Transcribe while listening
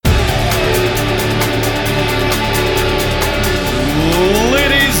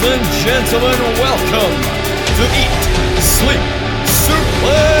and gentlemen, welcome to Eat, Sleep,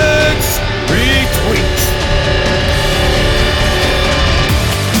 Suplex, Retweet.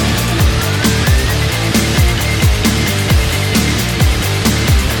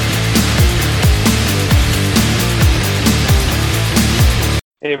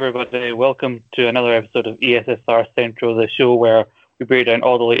 Hey everybody, welcome to another episode of ESSR Central, the show where we break down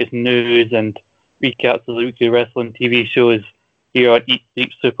all the latest news and recaps of the weekly wrestling TV shows here on Eat,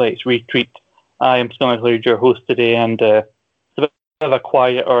 Sleep, Suplex, Retweet. I am Scott McLeod, your host today, and it's a bit of a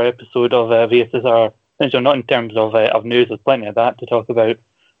quieter episode of VSSR Central, not in terms of news, there's plenty of that to talk about,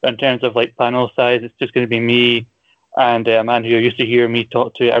 but in terms of like panel size, it's just going to be me and a man who you used to hear me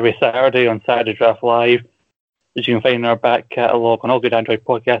talk to every Saturday on Saturday Draft Live, as you can find in our back catalogue on all good Android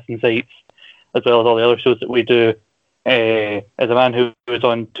podcasting sites, as well as all the other shows that we do. As a man who was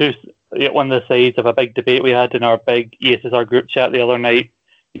on one of the sides of a big debate we had in our big ESSR group chat the other night.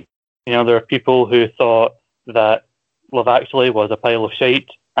 You know, there are people who thought that Love Actually was a pile of shite,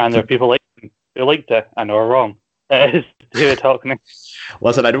 and there are people who liked it and are wrong. David Hockney.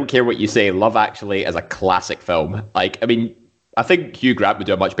 Listen, I don't care what you say. Love Actually is a classic film. I think Hugh Grant would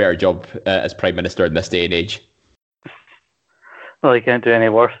do a much better job as Prime Minister in this day and age. Well, he can't do any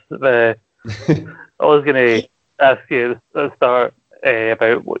worse. I was going to ask you at the start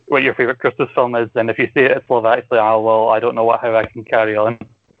about what your favourite Christmas film is, and if you say it's Love Actually, I don't know how I can carry on.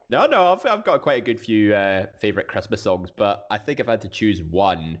 No, I've got quite a good few favourite Christmas songs, but I think if I had to choose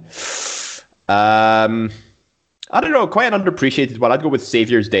one, I don't know, quite an underappreciated one. I'd go with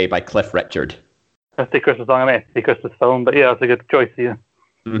Saviour's Day by Cliff Richard. That's the Christmas song, I mean, the Christmas film, but yeah, that's a good choice, yeah.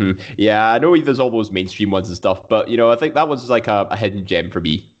 Mm-hmm. Yeah, I know there's all those mainstream ones and stuff, but I think that was like a hidden gem for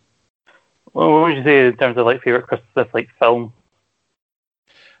me. Well, what would you say in terms of like favourite Christmas film?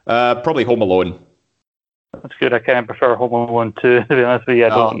 Probably Home Alone. That's good. I kind of prefer Home Alone 2, to be honest with you. I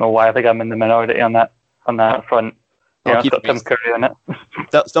don't know why. I think I'm in the minority on that front. Yeah, it's got Tim Curry in it.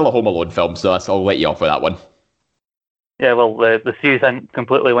 Still a Home Alone film, so I'll let you off with that one. Yeah, well, the series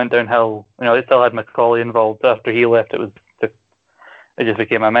completely went downhill. It still had Macaulay involved. After he left, it just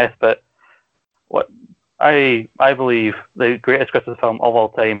became a mess. But what I believe the greatest Christmas film of all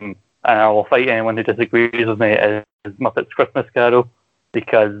time, and I will fight anyone who disagrees with me, is Muppets Christmas Carol,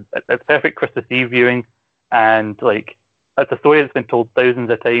 because it's perfect Christmas Eve viewing, and like it's a story that's been told thousands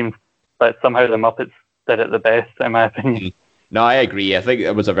of times, but somehow the Muppets did it the best, in my opinion. No, I agree. I think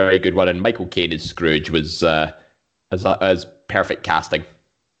it was a very good one, and Michael Caine as Scrooge was as perfect casting.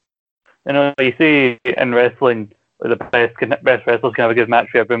 You see in wrestling, the best wrestlers can have a good match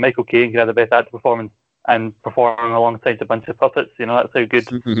here, but Michael Caine can have the best actor performance and perform alongside a bunch of puppets. That's how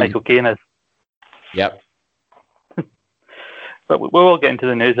good Michael Caine is. Yep. But we'll get into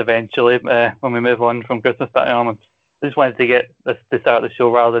the news eventually when we move on from Christmas back on. I just wanted to get this to start the show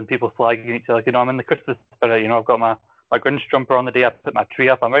rather than people slagging each other. I'm in the Christmas spirit. I've got my Grinch jumper on the day I put my tree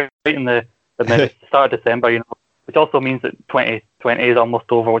up. I'm right in the start of December, which also means that 2020 is almost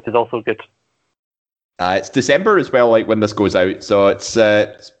over, which is also good. It's December as well, like when this goes out, so it's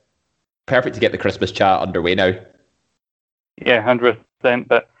perfect to get the Christmas chat underway now. Yeah, 100%.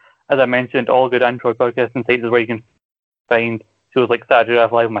 But as I mentioned, all good Android podcasting sites is where you can find shows like Saturday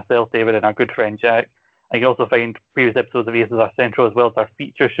Night Live with myself, David, and our good friend Jack. And you can also find previous episodes of ESSR Central as well as our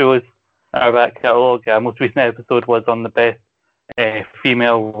feature shows in our back catalogue. Our most recent episode was on the best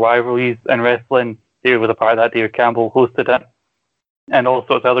female rivalries in wrestling. David was a part of that. David Campbell hosted it. And all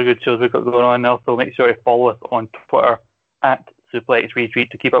sorts of other good shows we've got going on. And also make sure to follow us on Twitter at Suplex Retweet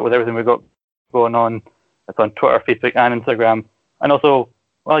to keep up with everything we've got going on. It's on Twitter, Facebook, and Instagram. And also,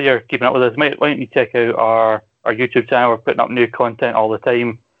 while you're keeping up with us, why don't you check out our YouTube channel? We're putting up new content all the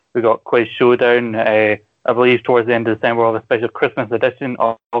time. We've got Quiz Showdown. I believe towards the end of December we'll have a special Christmas edition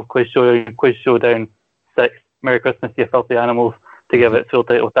of Quiz Showdown 6. Merry Christmas, you filthy animals, to give it full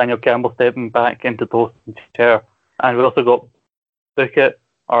title. Daniel Campbell stepping back into the hosting chair. And we also got Book It,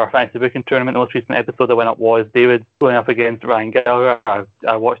 our fantasy booking tournament. The most recent episode that went up was David going up against Ryan Gallagher.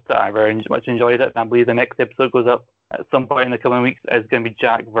 I watched it. I very much enjoyed it. And I believe the next episode goes up at some point in the coming weeks. Is going to be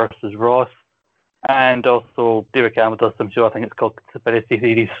Jack versus Ross. And also David Campbell does some show. I think it's called Conspiracy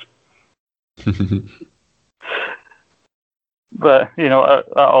Theories. But,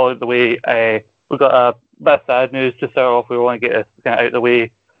 all the way, we've got a bit of sad news to start off. We want to get this kind of out of the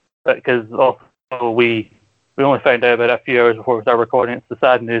way. Because also we only found out about it a few hours before we started recording. It's the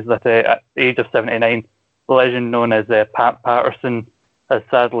sad news that at the age of 79, the legend known as Pat Patterson has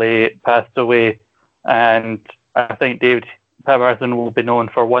sadly passed away. And I think Pat Patterson will be known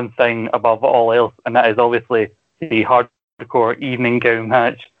for one thing above all else, and that is obviously the hardcore evening gown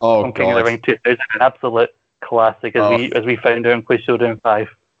match from King of the Ring 2000, an absolute classic as we found out in Quiz Showdown 5.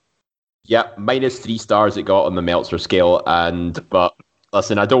 Yeah, -3 stars it got on the Meltzer scale, but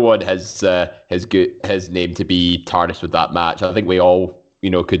listen, I don't want his name to be tarnished with that match. I think we all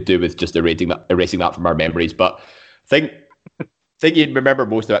could do with just erasing that from our memories. But I think you'd remember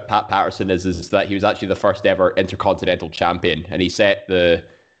most about Pat Patterson is that he was actually the first ever Intercontinental Champion, and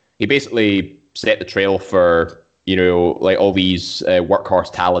he basically set the trail for like all these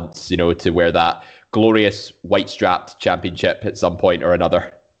workhorse talents to wear that glorious white strapped championship at some point or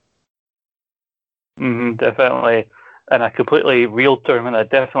another. Definitely, and a completely real tournament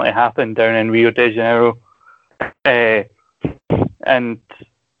that definitely happened down in Rio de Janeiro. And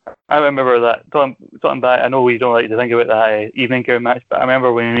I remember that, talking back, I know we don't like to think about that evening gear match, but I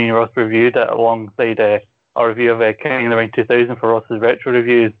remember when me and Ross reviewed it alongside our review of King of the Ring 2000 for Ross's retro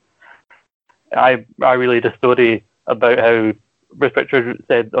reviews. I relayed a story about how Bruce Pritchard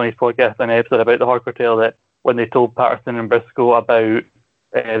said on his podcast in an episode about the Hardcore Tale that when they told Patterson and Briscoe about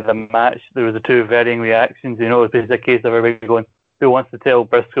the match, there was the two varying reactions. It was basically a case of everybody going, who wants to tell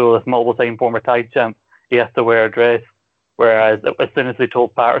Briscoe, this multiple-time former tag champ, he has to wear a dress? Whereas as soon as they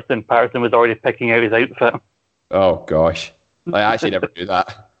told Patterson was already picking out his outfit. Oh gosh, I actually never knew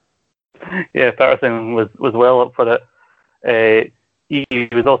that. Yeah, Patterson was well up for it. He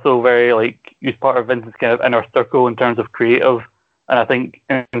was also very he was part of Vince's kind of inner circle in terms of creative, and I think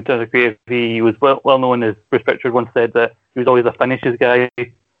in terms of creative, he was well known. As Bruce Pritchard once said, that he was always a finishes guy.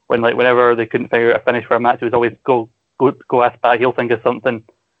 Whenever they couldn't figure out a finish for a match, it was always go ask Pat, he'll think of something.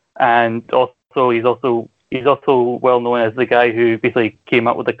 And also he's also well known as the guy who basically came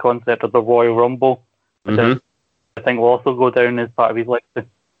up with the concept of the Royal Rumble, which I think will also go down as part of his legacy.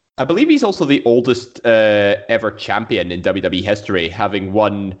 I believe he's also the oldest ever champion in WWE history, having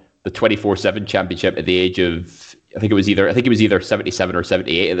won the 24/7 championship at the age of I think it was either 77 or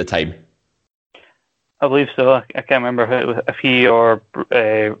 78 at the time. I believe so. I can't remember if he or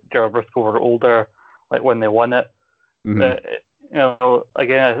Gerald Briscoe were older, when they won it. Again,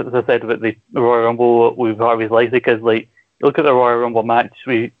 as I said about the Royal Rumble, we've always liked it because, you look at the Royal Rumble match.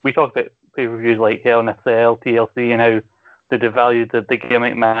 We talked about pay-per-views like Hell in a Cell, TLC, and how they devalued the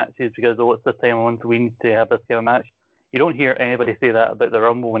gimmick matches because it's the time once we need to have this kind of match. You don't hear anybody say that about the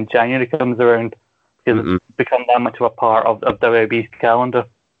Rumble when January comes around because it's become that much of a part of WWE's calendar.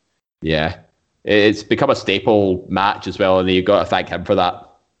 Yeah, it's become a staple match as well, and you've got to thank him for that.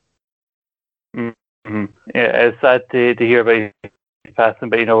 Yeah, it's sad to hear about his passing,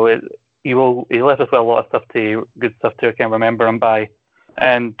 but he left us with a lot of good stuff to kind of remember him by.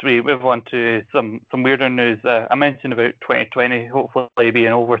 And we move on to some weirder news. I mentioned about 2020 hopefully being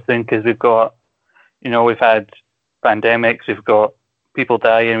over soon because we've got, we've had pandemics, we've got people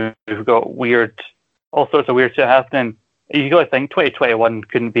dying, we've got all sorts of weird shit happening. You got to think 2021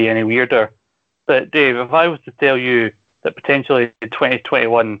 couldn't be any weirder. But Dave, if I was to tell you that potentially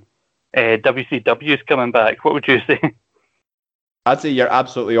 2021 WCW is coming back, what would you say? I'd say you're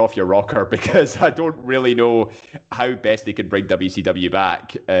absolutely off your rocker because I don't really know how best they could bring WCW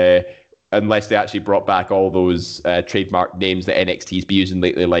back unless they actually brought back all those trademark names that NXT's been using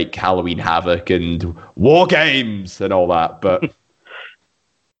lately, like Halloween Havoc and War Games and all that. But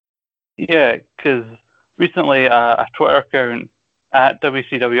yeah, because recently a Twitter account at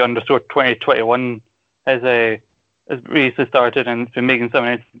WCW_2021 has recently started and been making some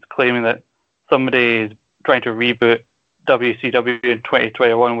announcements claiming that somebody is trying to reboot WCW in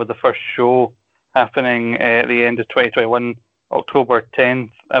 2021 with the first show happening at the end of 2021, October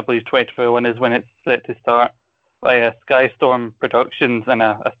 10th. I believe 2021 is when it's set to start by Skystorm Productions, and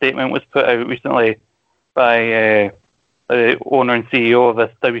a statement was put out recently by the owner and CEO of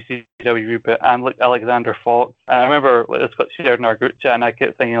this WCW reboot, Alexander Fox. And I remember this got shared in our group chat, and I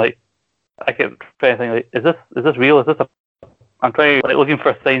kept thinking is this real? Is this I'm trying looking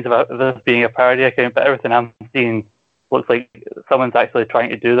for signs of this being a parody account, but everything I'm seeing looks like someone's actually trying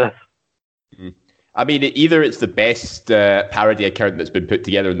to do this. I mean, either it's the best parody account that's been put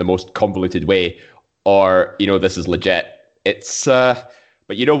together in the most convoluted way, or this is legit. It's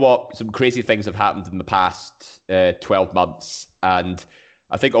but you know what? Some crazy things have happened in the past 12 months, and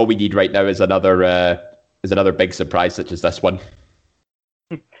I think all we need right now is another big surprise such as this one.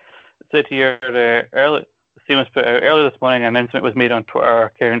 Said here earlier this morning, an announcement was made on Twitter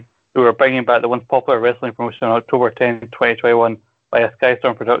account who were bringing back the once popular wrestling promotion on October 10, 2021 by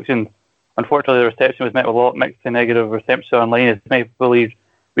Skystorm Productions. Unfortunately, the reception was met with a lot of mixed and negative reception online, as many believed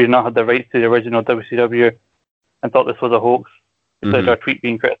we did not have the rights to the original WCW and thought this was a hoax. Despite our tweet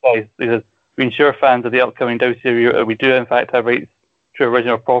being criticised, because we ensure fans of the upcoming WCW that we do in fact have rights to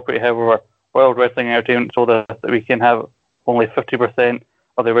original property. However, World Wrestling Entertainment told us that we can have only 50%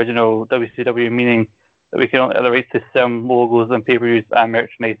 of the original WCW, meaning that we can only have the rights to some logos and pay-per-views and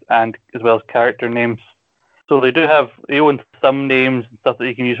merchandise, and as well as character names. So they own some names and stuff that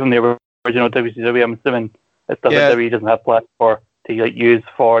you can use from the original WCW. I'm assuming it's stuff that WWE doesn't have plans for to use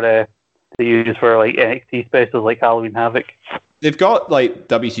for NXT specials like Halloween Havoc. They've got like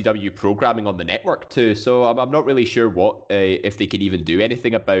WCW programming on the network too, so I'm not really sure what if they can even do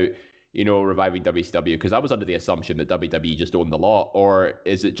anything about reviving WCW, because I was under the assumption that WWE just owned the lot, or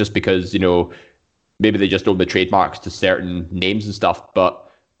is it just because maybe they just own the trademarks to certain names and stuff,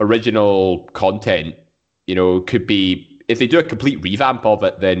 but original content could be, if they do a complete revamp of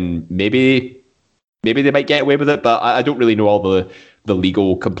it, then maybe they might get away with it, but I don't really know all the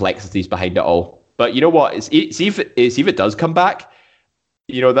legal complexities behind it all. But you know what? See if it does come back,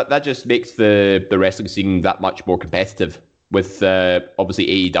 that just makes the wrestling scene that much more competitive. With obviously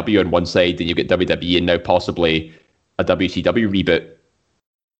AEW on one side, and you get WWE, and now possibly a WCW reboot.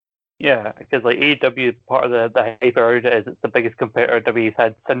 Yeah, because like AEW, part of the hype around it is it's the biggest competitor WWE's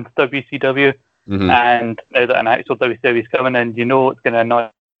had since WCW, and now that an actual WCW is coming in, it's going to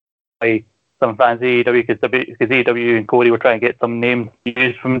annoy some fans of AEW because AEW and Cody were trying to get some names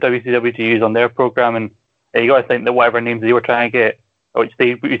used from WCW to use on their program, and you got to think that whatever names they were trying to get, which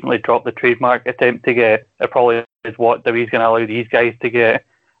they recently dropped the trademark attempt to get, it probably is what WWE's going to allow these guys to get,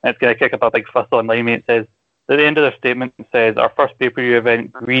 and it's going to kick up a big fuss online. It says, at the end of their statement, it says, our first pay-per-view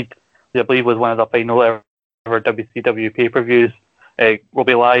event, Greed, which I believe was one of the final ever WCW pay-per-views, will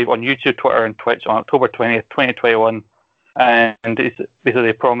be live on YouTube, Twitter, and Twitch on October 20th, 2021. And it's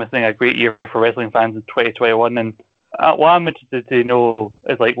basically promising a great year for wrestling fans in 2021. And what I'm interested to know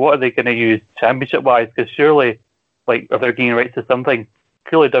is, what are they going to use championship-wise? Because surely, if they're gaining rights to something,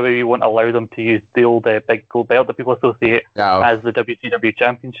 surely WWE won't allow them to use the old big gold belt that people associate as the WCW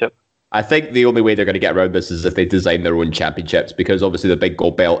championship. I think the only way they're going to get around this is if they design their own championships, because obviously the big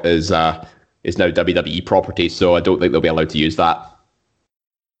gold belt is now WWE property, so I don't think they'll be allowed to use that.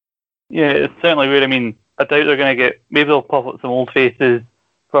 Yeah, it's certainly weird. I mean, I doubt they're going to maybe they'll pop up some old faces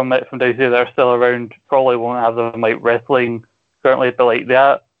from WCW that are still around. Probably won't have them wrestling currently, but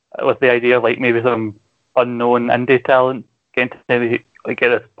that with the idea of maybe some unknown indie talent getting to get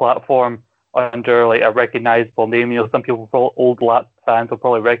this platform under a recognizable name. Some people, old lapsed fans, will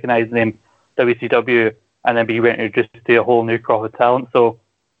probably recognize the name WCW and then be introduced to a whole new crop of talent. So,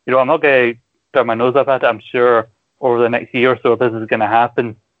 I'm not going to turn my nose up at it. I'm sure over the next year or so, if this is going to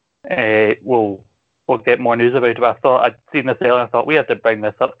happen, we'll get more news about it. But I thought I'd seen this earlier. I thought we had to bring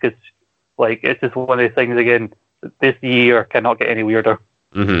this up because, it's just one of those things again. This year cannot get any weirder.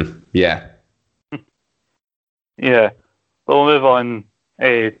 Yeah. Yeah. But we'll move on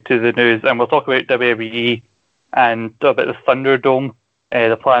to the news, and we'll talk about WWE and about the Thunderdome.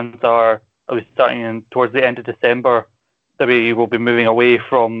 The plans are starting towards the end of December. WWE will be moving away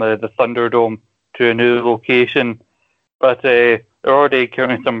from the Thunderdome to a new location, but they're already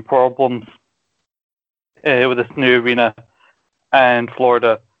encountering some problems with this new arena in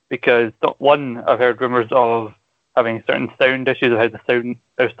Florida because, one, I've heard rumours of having certain sound issues of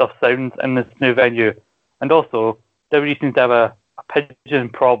how stuff sounds in this new venue, and also WWE seems to have a pigeon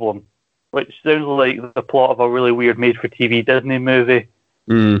problem, which sounds like the plot of a really weird made-for-TV Disney movie,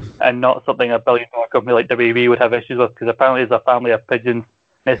 and not something a billion-dollar company like WWE would have issues with, because apparently there's a family of pigeons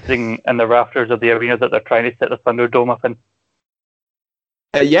nesting in the rafters of the arena that they're trying to set the Thunderdome up in.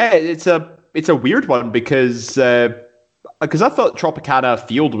 Yeah, it's a weird one because I thought Tropicana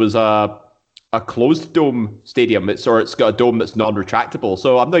Field was a closed dome stadium. It's got a dome that's non-retractable,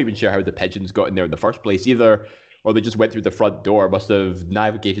 so I'm not even sure how the pigeons got in there in the first place either. Or they just went through the front door, must have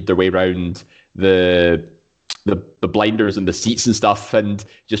navigated their way around the blinders and the seats and stuff, and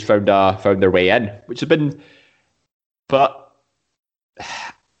just found their way in, which has been. But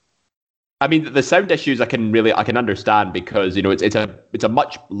I mean, the sound issues I can understand because it's a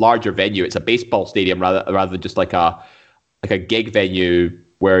much larger venue. It's a baseball stadium rather than just like a gig venue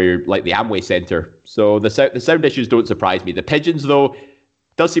where you're like the Amway Center. So the sound issues don't surprise me. The pigeons though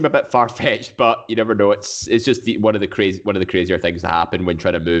does seem a bit far-fetched, but you never know. It's just one of the crazier things to happen when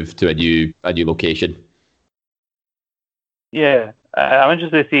trying to move to a new location. Yeah, I'm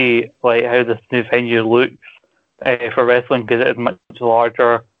interested to see how this new venue looks for wrestling, because it is much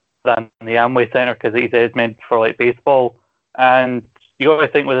larger than the Amway Center, because it is meant for baseball. And you got to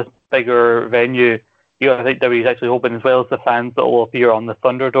think with this bigger venue, you got to think WWE's actually hoping, as well as the fans that will appear on the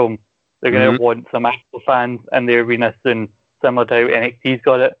Thunderdome, they're going to want some actual fans in the arena soon, similar to how NXT's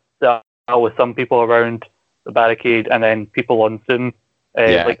got it, with some people around the barricade and then people on soon,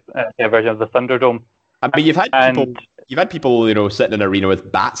 a version of the Thunderdome. I mean, you've had people, sitting in an arena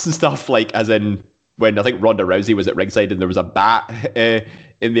with bats and stuff, as in when I think Ronda Rousey was at ringside and there was a bat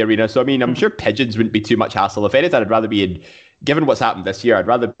in the arena. So I mean, I'm sure pigeons wouldn't be too much hassle. If anything, I'd rather be in. Given what's happened this year, I'd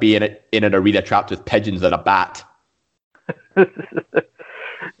rather be in an arena trapped with pigeons than a bat.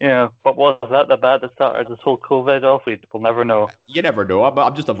 Yeah, but was that the bat that started this whole COVID off? We'll never know. You never know.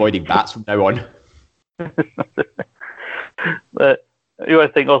 I'm just avoiding bats from now on. But I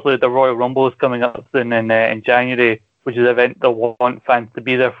think also the Royal Rumble is coming up soon in January, which is an event they'll want fans to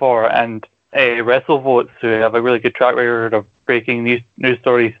be there for. And WrestleVotes, who have a really good track record of breaking news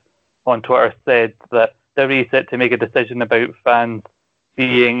stories on Twitter, said that they're really set to make a decision about fans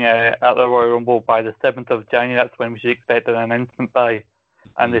being at the Royal Rumble by the 7th of January. That's when we should expect an announcement by.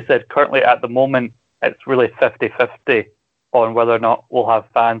 And they said currently at the moment it's really 50-50 on whether or not we'll have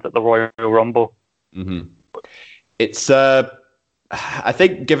fans at the Royal Rumble. Mm-hmm. It's I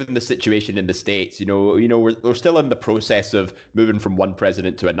think given the situation in the States, we're still in the process of moving from one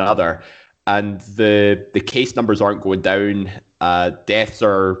president to another, and the case numbers aren't going down. Deaths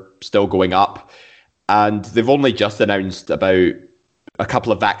are still going up, and they've only just announced about a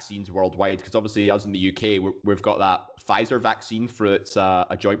couple of vaccines worldwide, because obviously us in the UK, we've got that Pfizer vaccine for it's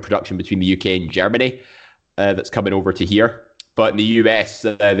a joint production between the UK and Germany that's coming over to here. But in the US,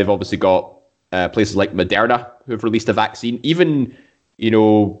 they've obviously got places like Moderna who've released a vaccine. Even,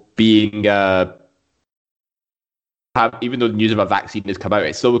 being even though the news of a vaccine has come out,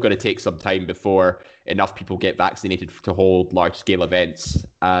 it's still going to take some time before enough people get vaccinated to hold large-scale events.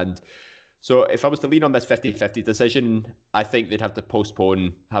 And so if I was to lean on this 50-50 decision, I think they'd have to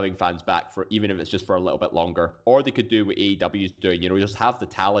postpone having fans back, for even if it's just for a little bit longer. Or they could do what AEW is doing, just have the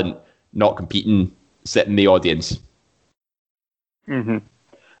talent not competing sit in the audience. Mm-hmm.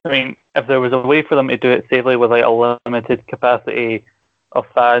 I mean, if there was a way for them to do it safely with like a limited capacity of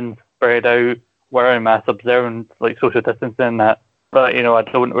fans spread out, wearing masks, observing like social distancing and that, but I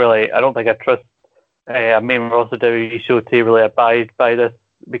don't think I trust a main roster WWE show to really abide by this,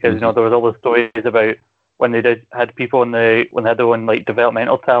 because there was all the stories about when they had people when they had their own like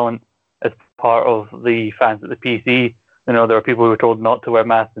developmental talent as part of the fans at the PC. There were people who were told not to wear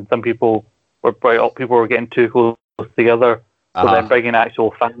masks, and some people were getting too close together. So then bringing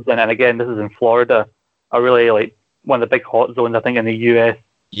actual fans in, and again, this is in Florida, a really like one of the big hot zones, I think, in the US.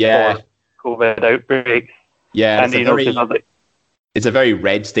 Yeah. For COVID outbreaks. Yeah, and it's a very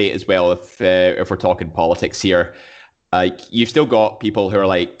red state as well. If we're talking politics here, like you've still got people who are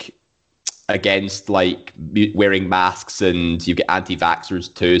like against like wearing masks, and you've got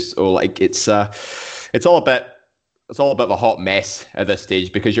anti-vaxxers too. So like it's all a bit of a hot mess at this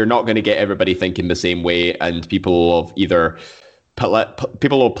stage, because you're not going to get everybody thinking the same way, and people will either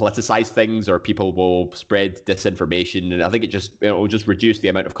politicize things, or people will spread disinformation, and I think it will just reduce the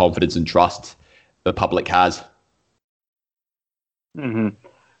amount of confidence and trust the public has.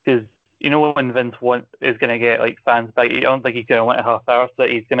 Because when Vince is going to get like fans back, I don't think he's going to want a half-hour set.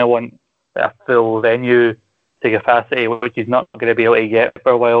 He's going to want a full venue to capacity, which he's not going to be able to get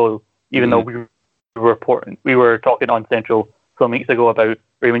for a while. Even though we were talking on Central some weeks ago about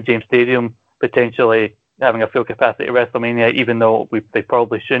Raymond James Stadium potentially having a full capacity at WrestleMania, even though they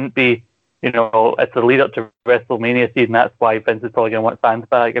probably shouldn't be. It's the lead up to WrestleMania season. That's why Vince is probably going to want fans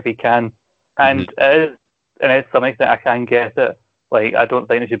back if he can. And to some extent, I can get it. Like, I don't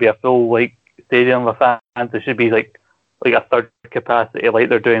think it should be a full like stadium of fans. It should be like a third capacity, like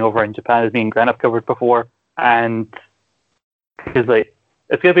they're doing over in Japan, as me and Grant have covered before. And because like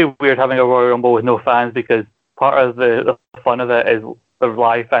it's going to be weird having a Royal Rumble with no fans, because part of the fun of it is the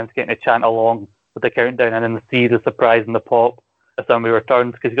live fans getting to chant along with the countdown, and then see the surprise and the pop as somebody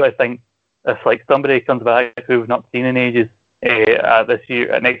returns. Because you've got to think, if like somebody comes back who we've not seen in ages at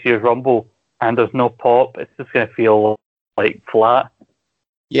next year's Rumble, and there's no pop, it's just going to feel like flat.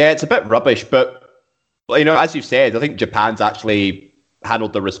 Yeah, it's a bit rubbish, but as you've said, I think Japan's actually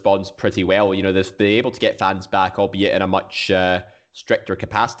handled the response pretty well. They're able to get fans back, albeit in a much stricter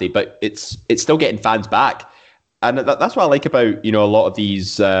capacity, but it's still getting fans back. And that's what I like about, a lot of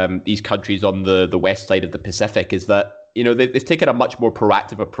these countries on the west side of the Pacific, is that, they've taken a much more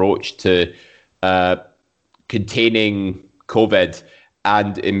proactive approach to containing COVID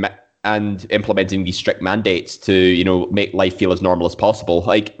and implementing these strict mandates to, make life feel as normal as possible.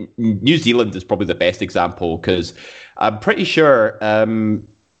 Like New Zealand is probably the best example, because I'm pretty sure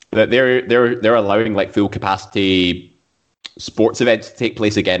that they're allowing like full capacity sports events to take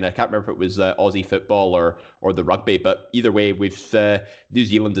place again. I can't remember if it was Aussie football or the rugby, but either way, New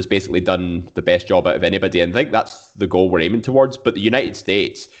Zealand has basically done the best job out of anybody, and I think that's the goal we're aiming towards. But the United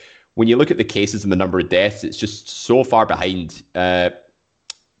States, when you look at the cases and the number of deaths, it's just so far behind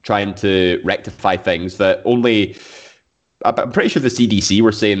trying to rectify things that I'm pretty sure the CDC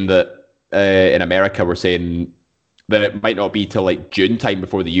were saying that in America were saying that it might not be till like June time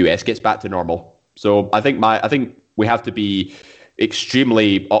before the US gets back to normal. So I think we have to be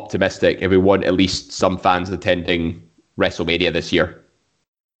extremely optimistic if we want at least some fans attending WrestleMania this year.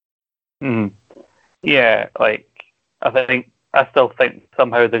 Yeah, like I still think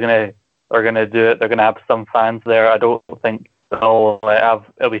somehow they're gonna do it. They're gonna have some fans there. I don't think it'll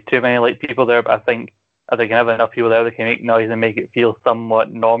be too many like people there, but I think if they can have enough people there, they can make noise and make it feel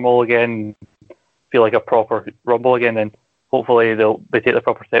somewhat normal again, feel like a proper Rumble again. And hopefully they take the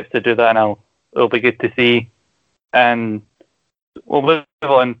proper steps to do that, and it'll be good to see. And we'll move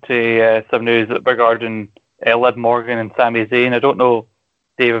on to some news regarding Liv Morgan and Sami Zayn. I don't know,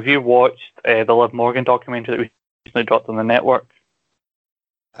 Dave, have you watched the Liv Morgan documentary that we recently dropped on the network?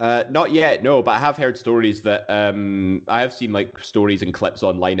 Not yet, no, but I have heard stories that I have seen like stories and clips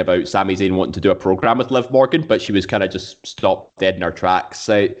online about Sami Zayn wanting to do a program with Liv Morgan, but she was kind of just stopped dead in her tracks.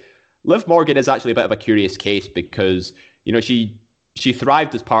 Liv Morgan is actually a bit of a curious case because, you know, she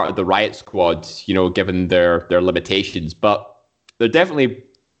thrived as part of the Riot Squad, you know, given their limitations, but there definitely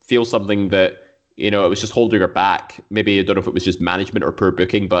feels something that, you know, it was just holding her back. Maybe I don't know if it was just management or poor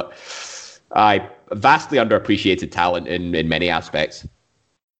booking, but vastly underappreciated talent in many aspects.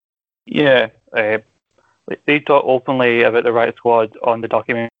 Yeah, they talk openly about the Riot Squad on the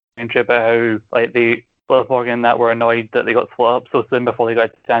documentary about how like Liv Morgan and that were annoyed that they got split up so soon before they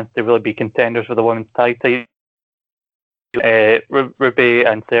got a chance to really be contenders for the women's tag title. Ruby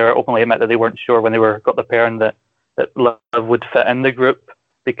and Sarah openly admit that they weren't sure when they got the pairing that Liv would fit in the group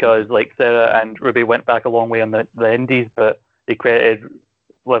because like Sarah and Ruby went back a long way on the indies, but they credited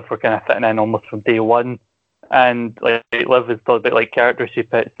Liv for kind of fitting in almost from day one. And like Liv is talking about like characters she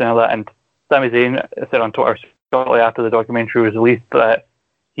picks and all that. And Sami Zayn said on Twitter shortly after the documentary was released that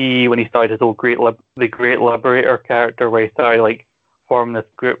when he started his whole the Great Liberator character, where he started like forming this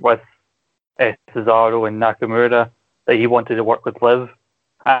group with Cesaro and Nakamura, that he wanted to work with Liv.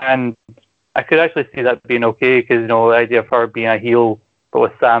 And I could actually see that being okay because, you know, the idea of her being a heel but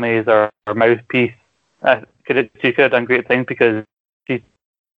with Sami as her mouthpiece, she could have done great things because she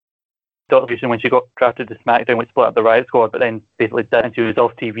when she got drafted to SmackDown, which split up the Riot Squad, but then basically did, and she was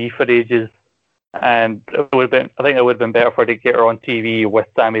off TV for ages. And I think it would have been better for her to get her on TV with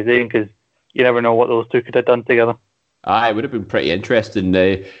Sami Zayn because you never know what those two could have done together. It would have been pretty interesting.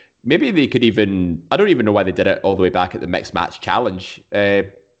 Maybe they could even, I don't even know why they did it all the way back at the Mixed Match Challenge.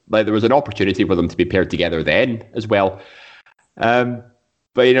 Like there was an opportunity for them to be paired together then as well.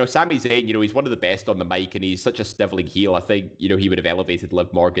 But, you know, Sami Zayn, you know, he's one of the best on the mic and he's such a snivelling heel. I think, you know, he would have elevated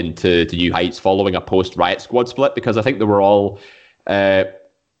Liv Morgan to new heights following a post-Riot Squad split because I think they were all sort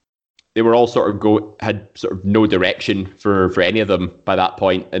of had sort of no direction for any of them by that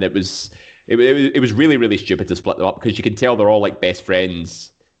point. And it was really, really stupid to split them up because you can tell they're all like best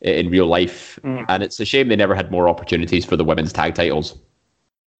friends in real life. And it's a shame they never had more opportunities for the women's tag titles.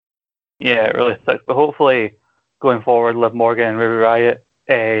 Yeah, it really sucks. But hopefully going forward, Liv Morgan and Ruby Riott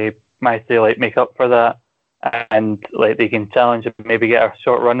might say like make up for that, and like they can challenge and maybe get a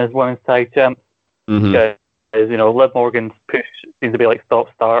short run as women's tag champs. Because you know Liv Morgan's push seems to be like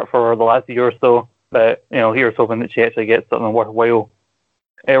stop start for the last year or so, but you know here's hoping that she actually gets something worthwhile.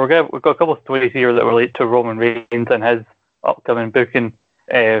 We've got a couple of stories here that relate to Roman Reigns and his upcoming booking.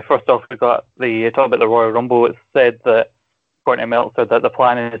 First off, we got talk about the Royal Rumble. It's said that according to Meltzer that the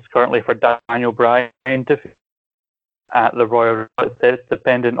plan is currently for Daniel Bryan to at the Royal Rumble. It's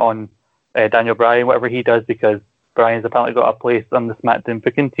dependent on Daniel Bryan, whatever he does, because Bryan's apparently got a place on the SmackDown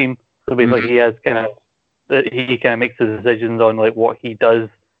booking team. So basically, he kind of makes the decisions on like what he does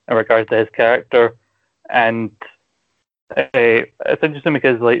in regards to his character. And it's interesting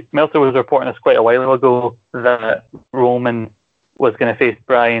because like Meltzer was reporting this quite a while ago that Roman was going to face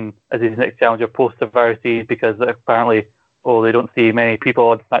Bryan as his next challenger post Survivor Series because apparently, they don't see many people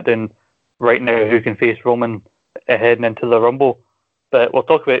on SmackDown right now who can face Roman heading into the Rumble. But we'll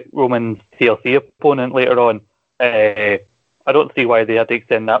talk about Roman's TLC opponent later on. I don't see why they had to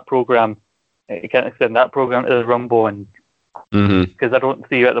extend that program. You can't extend that program to the Rumble, and because I don't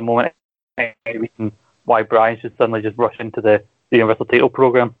see at the moment any reason why Bryan should suddenly just rush into the Universal title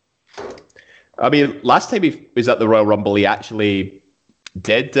program. I mean, last time he was at the Royal Rumble, he actually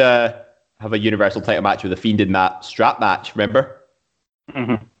did have a Universal title match with The Fiend in that strap match, remember?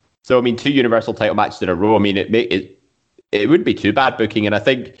 So, I mean, 2 Universal title matches in a row. I mean, it wouldn't be too bad booking, and I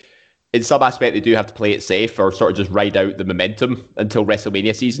think in some aspect they do have to play it safe or sort of just ride out the momentum until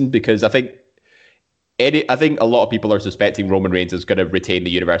WrestleMania season, because I think a lot of people are suspecting Roman Reigns is going to retain the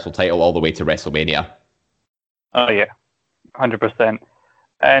Universal title all the way to WrestleMania. Oh yeah, 100%.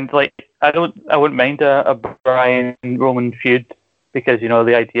 And like, I wouldn't mind a Bryan Roman feud because you know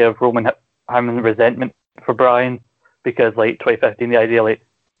the idea of Roman having resentment for Bryan because, like, 2015, the idea, like,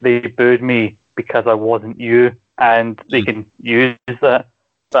 they booed me because I wasn't you, and they can use that.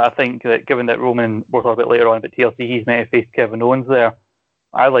 But I think that given that Roman, we'll talk about later on about TLC, he's meant to face Kevin Owens there.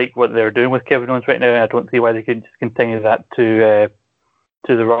 I like what they're doing with Kevin Owens right now, and I don't see why they couldn't just continue that to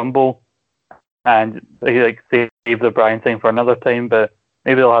the Rumble and like save the Bryan thing for another time. But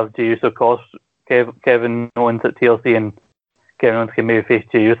maybe they'll have Jey Uso cost Kevin Owens at TLC, and Kevin Owens can maybe face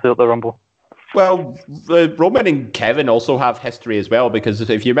Jey Uso at the Rumble. Well, Roman and Kevin also have history as well, because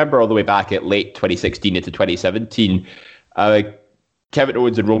if you remember all the way back at late 2016 into 2017, Kevin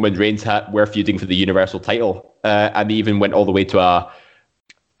Owens and Roman Reigns were feuding for the Universal title, and they even went all the way to a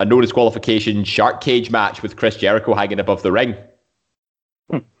no disqualification shark cage match with Chris Jericho hanging above the ring.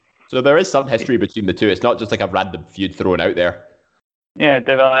 So there is some history between the two. It's not just like a random feud thrown out there. Yeah,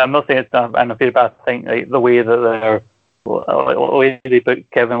 definitely. I'm not saying it's not unfair, but I think like, the way that they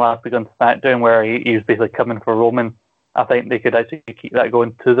booked Kevin last week on SmackDown, where he was basically coming for Roman, I think they could actually keep that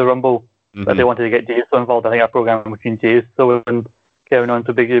going to the Rumble. Mm-hmm. But they wanted to get Jey Uso involved. I think a program between Jey Uso and Kevin Owens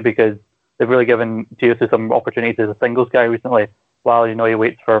would be good, because they've really given Jey Uso some opportunities as a singles guy recently, while he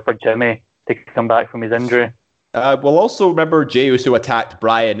waits for Jimmy to come back from his injury. Well, also remember Jey Uso attacked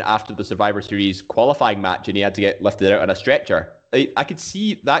Bryan after the Survivor Series qualifying match, and he had to get lifted out on a stretcher. I could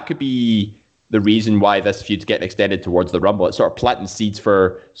see that could be the reason why this feud's getting extended towards the Rumble. It's sort of planting seeds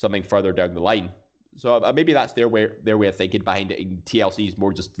for something further down the line. So maybe that's their way of thinking behind it. And TLC is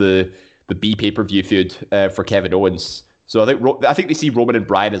more just the B pay-per-view feud for Kevin Owens. So I think they see Roman and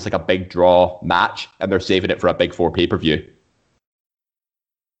Bryan as like a big draw match, and they're saving it for a Big 4 pay-per-view.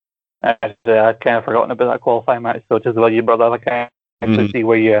 I'd kind of forgotten about that qualifying match, so just about you brought that, I can actually see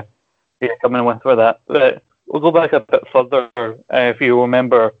where you're coming with for that. But we'll go back a bit further. If you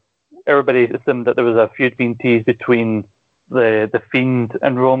remember, everybody assumed that there was a feud being teased between the Fiend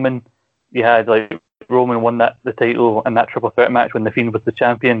and Roman. You had like Roman won the title in that triple threat match when the Fiend was the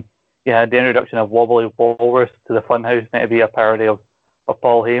champion. You had the introduction of Wobbly Walrus to the Funhouse, meant to be a parody of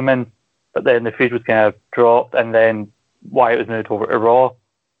Paul Heyman. But then the feud was kind of dropped, and then Wyatt was moved over to Raw.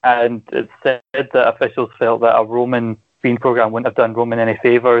 And it's said that officials felt that a Roman Fiend program wouldn't have done Roman any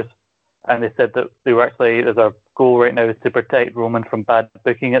favours. And they said that they were actually, there's a goal right now is to protect Roman from bad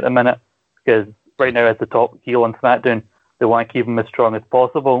booking at the minute, because right now as the top heel on SmackDown, they want to keep him as strong as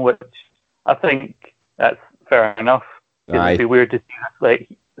possible, which I think that's fair enough. It'd be weird to see this like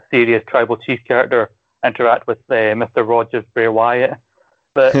serious tribal chief character interact with Mr. Rogers Bray Wyatt.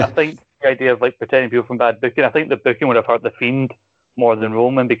 But I think the idea of like protecting people from bad booking, I think the booking would have hurt the Fiend more than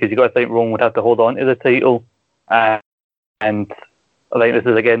Roman, because you got to think Roman would have to hold on to the title, and I think this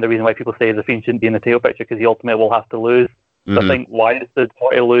is again the reason why people say the Fiend shouldn't be in the title picture, because he ultimately will have to lose. Mm-hmm. So I think Wyatt did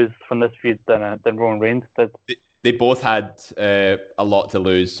more to lose from this feud than Roman Reigns did. They both had a lot to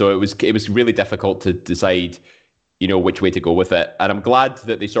lose, so it was really difficult to decide, which way to go with it. And I'm glad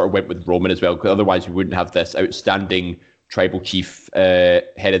that they sort of went with Roman as well, because otherwise we wouldn't have this outstanding tribal chief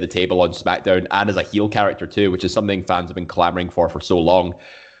head of the table on SmackDown, and as a heel character too, which is something fans have been clamoring for so long.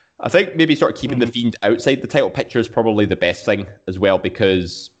 I think maybe sort of keeping the Fiend outside the title picture is probably the best thing as well,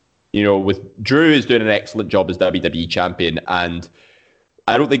 because with Drew is doing an excellent job as WWE champion, and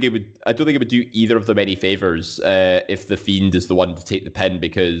I don't think it would do either of them any favors if the Fiend is the one to take the pin,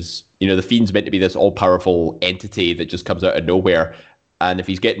 because the Fiend's meant to be this all powerful entity that just comes out of nowhere, and if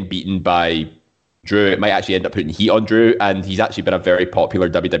he's getting beaten by Drew, it might actually end up putting heat on Drew, and he's actually been a very popular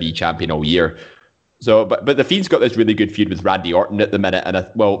WWE champion all year. So, but the Fiend's got this really good feud with Randy Orton at the minute, and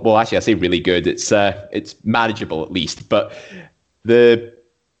actually, I say really good. It's manageable at least. But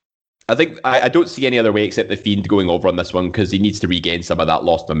I think I don't see any other way except the Fiend going over on this one, because he needs to regain some of that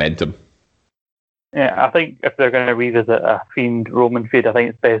lost momentum. Yeah, I think if they're going to revisit a Fiend Roman feud, I think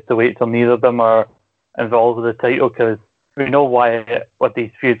it's best to wait till neither of them are involved with the title, because we know why what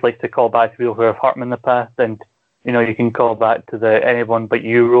these feuds like to call back to people who have hurt them in the past, and you can call back to the Anyone But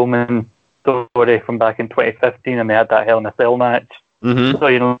You Roman story from back in 2015, and they had that Hell in a Cell match. Mm-hmm.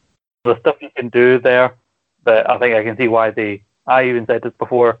 So the stuff you can do there, but I think I can see why I even said this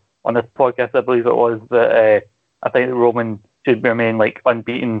before on this podcast, I believe it was, that I think that Roman should remain like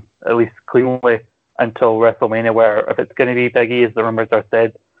unbeaten, at least cleanly, until WrestleMania, where if it's going to be Big E, as the rumors are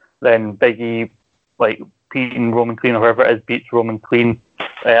said, then Big E beating Roman clean, or whoever it is beats Roman clean.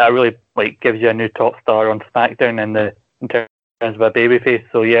 I really gives you a new top star on SmackDown in terms of a babyface.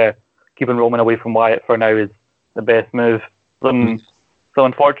 So yeah, keeping Roman away from Wyatt for now is the best move. So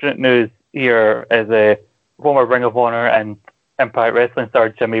unfortunate news here is a former Ring of Honor and Impact Wrestling star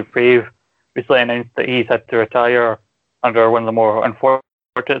Jimmy Brave recently announced that he's had to retire under one of the more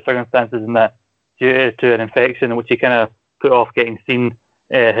unfortunate circumstances, in that due to an infection in which he kind of put off getting seen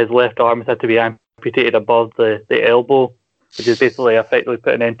his left arm has had to be amputated above the elbow, which is basically effectively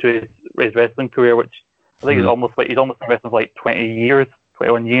putting an end to his wrestling career, which I think is almost been wrestling for like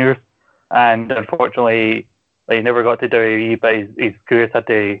 21 years, and unfortunately, he never got to WWE. But his career's had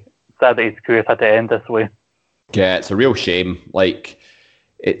to end this way. Yeah, it's a real shame. Like,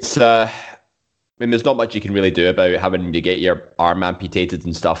 it's I mean, there's not much you can really do about having to get your arm amputated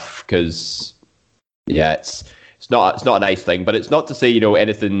and stuff, because it's not a nice thing. But it's not to say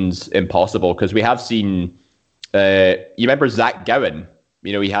anything's impossible, because we have seen. You remember Zach Gowen?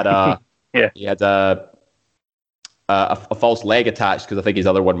 He had a he had a false leg attached, because I think his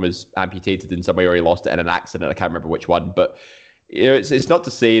other one was amputated in some way, or he lost it in an accident. I can't remember which one, but it's not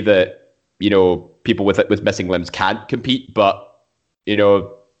to say that people with missing limbs can't compete, but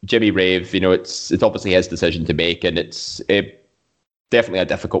Jimmy Rave, it's obviously his decision to make, and it's definitely a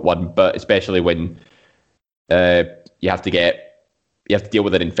difficult one, but especially when you have to deal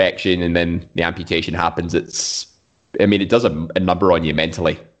with an infection and then the amputation happens. It does a number on you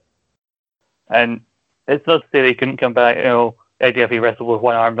mentally. And it's not to say that he couldn't come back. The idea if he wrestled with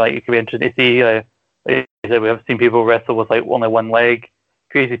one arm, like, it could be interesting to see. Like I said, we have seen people wrestle with like only one leg.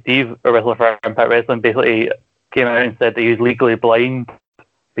 Crazy Steve, a wrestler for Impact Wrestling, basically came out and said that he was legally blind,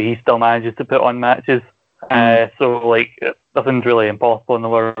 but he still manages to put on matches. So like, nothing's really impossible in the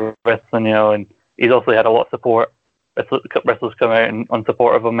world of wrestling, and he's also had a lot of support. Wrestlers come out and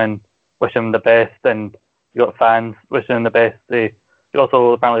support of him and wish him the best, and you got fans wishing him the best. He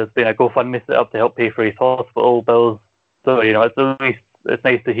also apparently has been a GoFundMe set up to help pay for his hospital bills. So it's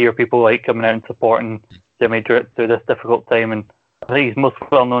nice to hear people like coming out and supporting Jimmy through this difficult time. And I think he's most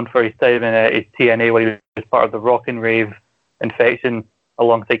well known for his time in his TNA, when he was part of the Rockin' Rave Infection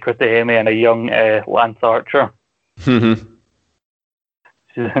alongside Christy Hemme and a young Lance Archer. Which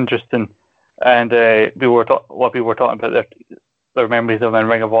is interesting. And what people were talking about their memories of him in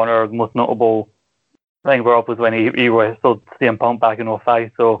Ring of Honor. The most notable thing brought up was when he wrestled CM Punk back in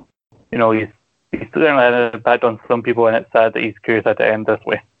 2005. So, he's certainly had an impact on some people, and it's sad that his career's had to end this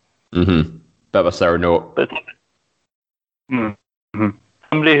way. Bit of a sour note. But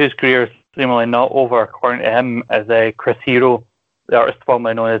somebody whose career is seemingly not over, according to him, is Chris Hero, the artist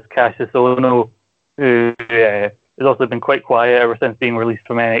formerly known as Cassius Ohno, who has also been quite quiet ever since being released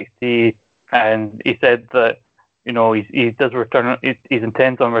from NXT. And he said that, he does return. He's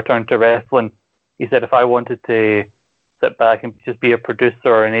intent on return to wrestling. He said, if I wanted to sit back and just be a producer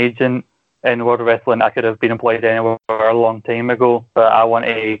or an agent in the world of wrestling, I could have been employed anywhere a long time ago. But I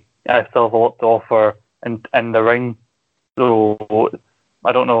still have a lot to offer in the ring. So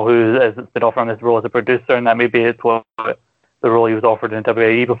I don't know who has been offering this role as a producer, and that maybe it's what the role he was offered in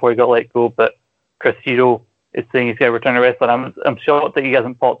WWE before he got let go. But Chris Hero is saying he's going to return to wrestling. I'm shocked that he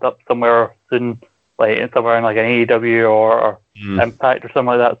hasn't popped up somewhere soon, somewhere in like an AEW or Impact or something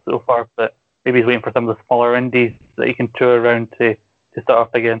like that so far. But maybe he's waiting for some of the smaller indies that he can tour around to start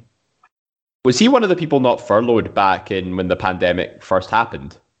up again. Was he one of the people not furloughed back in when the pandemic first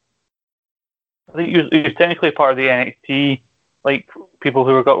happened? I think he was technically part of the NXT, people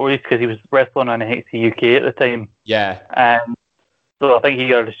who got released, because he was wrestling on NXT UK at the time. Yeah. And so I think he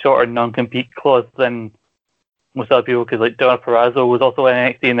got a shorter non-compete clause than most other people, because Donna Purrazzo was also in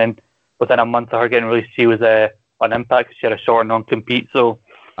NXT, and then within a month of her getting released, she was on Impact, because she had a shorter non-compete. So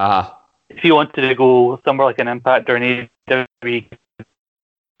if he wanted to go somewhere like an Impact or an AEW,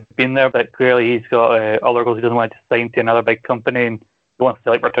 been there, but clearly he's got other goals. He doesn't want to sign to another big company, and he wants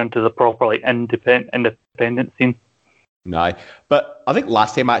to return to the proper independent scene. No, but I think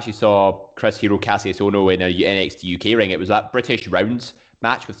last time I actually saw Chris Hero, Cassius Ohno in a NXT UK ring, it was that British Rounds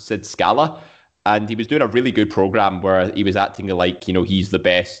match with Sid Scala, and he was doing a really good program where he was acting like, he's the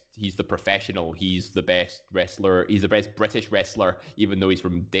best, he's the professional, he's the best wrestler, he's the best British wrestler, even though he's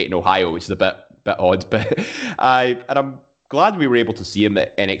from Dayton, Ohio, which is a bit odd. But and I'm glad we were able to see him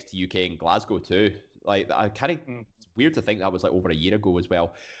at NXT UK in Glasgow too. It's weird to think that was over a year ago as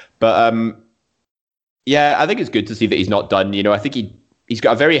well. But yeah, I think it's good to see that he's not done. I think he's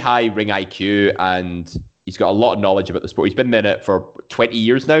got a very high ring IQ, and he's got a lot of knowledge about the sport. He's been in it for 20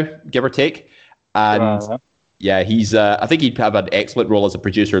 years now, give or take. And yeah, I think he'd have an excellent role as a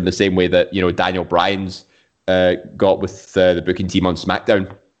producer in the same way that, Daniel Bryan's got with the booking team on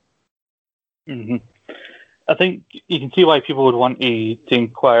SmackDown. Mm-hmm. I think you can see why people would want to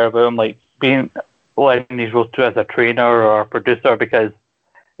inquire about him, being in these roles too as a trainer or a producer, because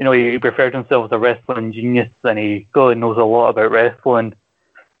he referred to himself as a wrestling genius, and he clearly knows a lot about wrestling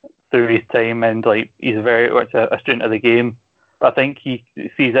through his time, and he's very much a student of the game. But I think he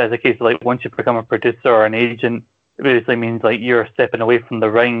sees it as a case of once you become a producer or an agent, it basically means you're stepping away from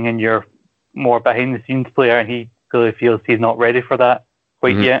the ring and you're more behind the scenes player, and he clearly feels he's not ready for that.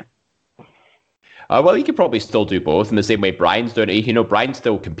 quite yet. Well, he could probably still do both in the same way Brian's doing it. You know, Brian's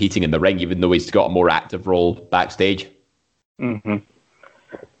still competing in the ring, even though he's got a more active role backstage.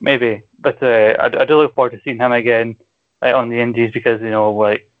 Maybe, but I do look forward to seeing him again on the indies because, you know,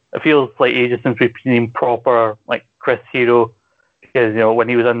 like, it feels like ages since we've seen proper, like, Chris Hero, because, you know, when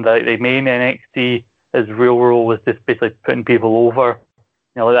he was in the main NXT, his real role was just basically putting people over.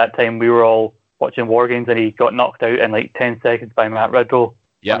 You know, at that time we were all watching War Games and he got knocked out in like 10 seconds by Matt Riddle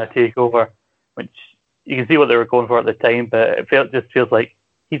on a takeover, which you can see what they were going for at the time, but it just feels like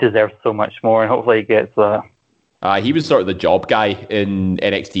he deserves so much more, and hopefully he gets that. He was sort of the job guy in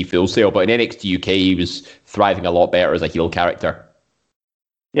NXT Full Sail, but in NXT UK he was thriving a lot better as a heel character.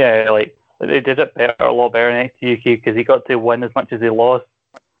 Yeah, like they did it a lot better in NXT UK because he got to win as much as he lost.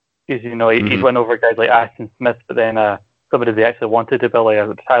 Because, you know, he'd win over guys like Ashton Smith, but then somebody they actually wanted to be, like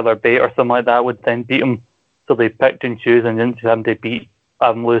a Tyler Bate or something like that, would then beat him. So they picked and choose and didn't have him to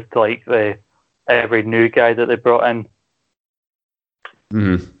lose to like every new guy that they brought in.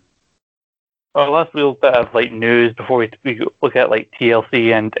 Well, last little bit of like news before we look at like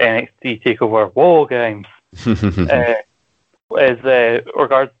TLC and NXT Takeover War Games is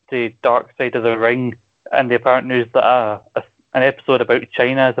regards to Dark Side of the Ring and the apparent news that an episode about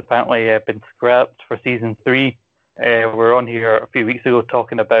China has apparently been scrapped for season 3. We were on here a few weeks ago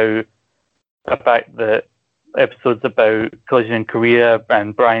talking about the fact that episodes about Collision in Korea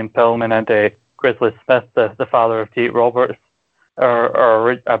and Brian Pillman and Grizzly Smith, the father of Tate Roberts,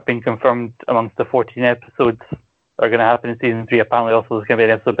 have been confirmed amongst the 14 episodes that are going to happen in season 3. Apparently also there's going to be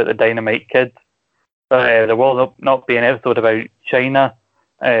an episode about the Dynamite Kids. There will not be an episode about China.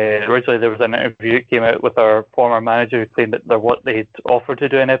 Originally there was an interview that came out with our former manager who claimed that they'd offered to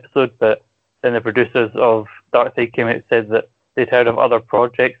do an episode, but then the producers of Dark Side came out and said that they'd heard of other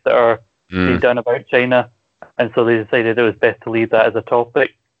projects that are being done about China, and so they decided it was best to leave that as a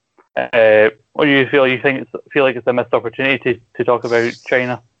topic. What do you feel? You feel like it's a missed opportunity to talk about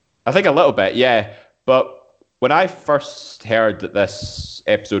China? I think a little bit, yeah. But when I first heard that this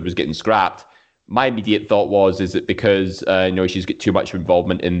episode was getting scrapped, my immediate thought was, is it because she's got too much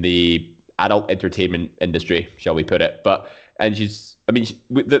involvement in the adult entertainment industry, shall we put it?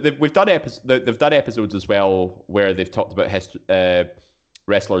 They've done episodes as well where they've talked about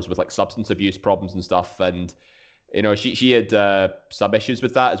wrestlers with like substance abuse problems and stuff, and you know she had some issues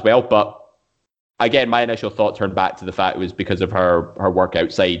with that as well. But again, my initial thought turned back to the fact it was because of her work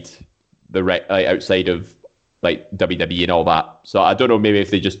outside outside of like WWE and all that. So I don't know, maybe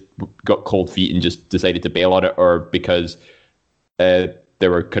if they just got cold feet and just decided to bail on it, or because there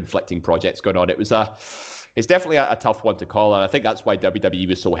were conflicting projects going on. It's definitely a tough one to call, and I think that's why WWE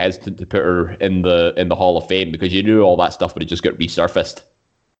was so hesitant to put her in the Hall of Fame, because you knew all that stuff would have just got resurfaced.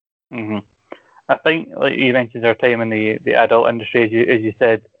 I think, like you mentioned, our time in the adult industry, as you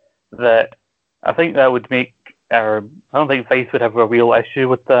said, that I think that would make I don't think Vice would have a real issue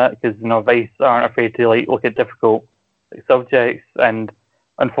with that, because Vice aren't afraid to like look at difficult subjects, and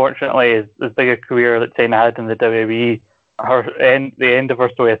unfortunately, as big a career that China had in the WWE, the end of her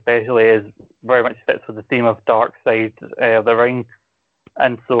story especially is very much fits with the theme of Dark Side of the Ring,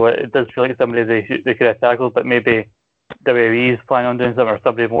 and so it does feel like somebody they could have tackled, but maybe WWE is planning on doing something, or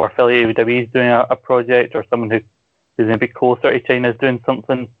somebody more affiliated with WWE is doing a project, or someone who's maybe closer to China is doing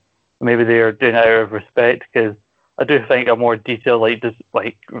something. Maybe they're doing it out of respect, because I do think a more detailed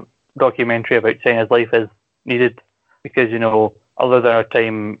documentary about China's life is needed, because other than our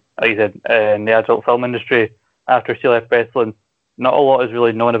time, like I said, in the adult film industry, after she left wrestling, not a lot is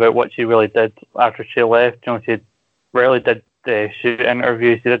really known about what she really did after she left. She rarely did shoot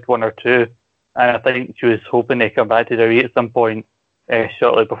interviews. She did one or two, and I think she was hoping to come back to WWE at some point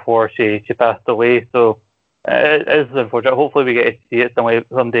shortly before she passed away. So it is unfortunate. Hopefully we get to see it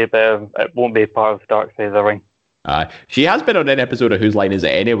someday, but it won't be part of Dark Side of the Ring. She has been on an episode of Whose Line Is It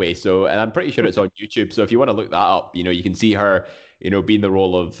Anyway? And I'm pretty sure it's on YouTube. So if you want to look that up, you can see her, being the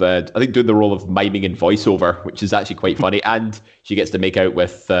role of, doing the role of miming and voiceover, which is actually quite funny. And she gets to make out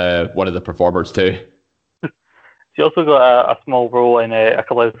with one of the performers too. She also got a small role in a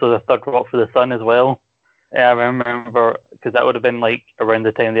couple episodes of Third Rock for the Sun as well. I remember, because that would have been like around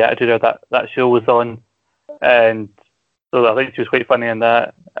the time the Attitude Era that show was on. And so I think she was quite funny in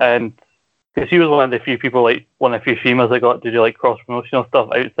that. And because she was one of the few people, like one of the few females that got to do like cross promotional stuff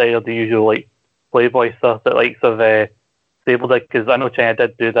outside of the usual like Playboy stuff that likes of Sable did. Because I know China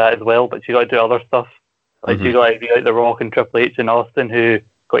did do that as well, but she got to do other stuff. Like she got to be like The Rock and Triple H and Austin, who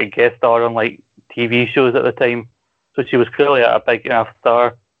got to guest star on like TV shows at the time. So she was clearly a big enough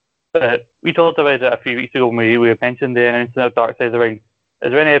star. But we talked about it a few weeks ago when we mentioned the announcement of Dark Side of the Ring.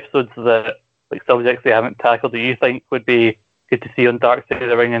 Is there any episodes that, like subjects they haven't tackled, that you think would be good to see on Dark Side of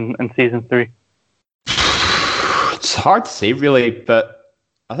the Ring in season 3? It's hard to say, really, but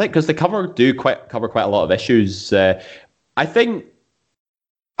I think because they cover quite a lot of issues. I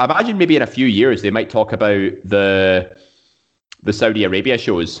imagine maybe in a few years they might talk about the Saudi Arabia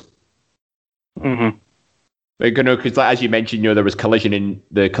shows. Mm-hmm. Because as you mentioned, there was Collision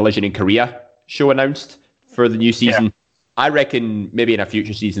in Korea show announced for the new season. Yeah. I reckon maybe in a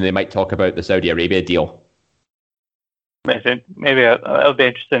future season they might talk about the Saudi Arabia deal. Maybe it'll be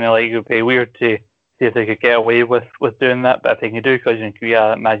interesting. Like, it would be weird to see if they could get away with doing that, but I think they do Collision in Korea.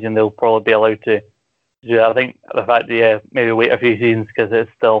 I imagine they'll probably be allowed to do that. I think the fact that maybe wait a few seasons because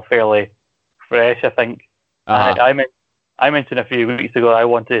it's still fairly fresh. I think I mentioned a few weeks ago I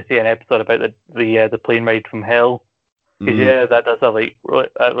wanted to see an episode about the plane ride from hell. Because that does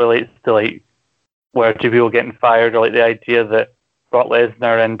that relates to like where two people getting fired, or like the idea that Brock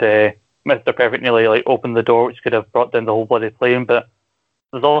Lesnar and Mr. Perfect nearly like opened the door, which could have brought down the whole bloody plane. But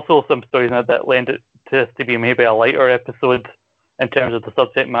there's also some stories in it that lend it to this to be maybe a lighter episode in terms of the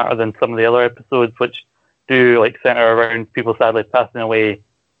subject matter than some of the other episodes, which do like center around people sadly passing away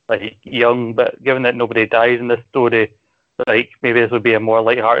like young. But given that nobody dies in this story, like maybe this would be a more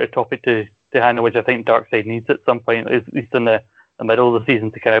light-hearted topic to handle, which I think Darkseid needs at some point, at least in the middle of the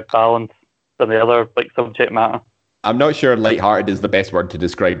season, to kind of balance some of the other like subject matter. I'm not sure light-hearted is the best word to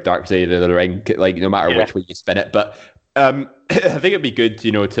describe Darkseid of the Ring, like no matter which way you spin it. But I think it'd be good,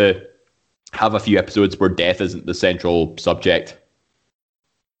 to have a few episodes where death isn't the central subject.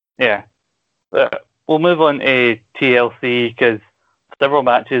 Yeah. We'll move on to TLC because several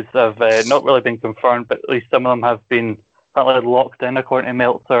matches have not really been confirmed, but at least some of them have been apparently locked in according to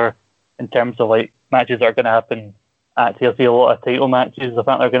Meltzer in terms of like matches that are going to happen at TLC. A lot of title matches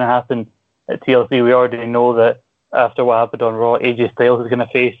apparently are going to happen at TLC. We already know that after what happened on Raw, AJ Styles is going to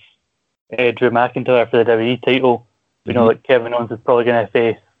face Drew McIntyre for the WWE title. We know that Kevin Owens is probably going to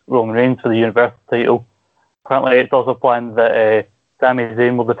face Roman Reigns for the Universal title. Apparently it's also planned that Sami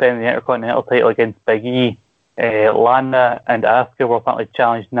Zayn will defend the Intercontinental title against Big E. Lana and Asuka will apparently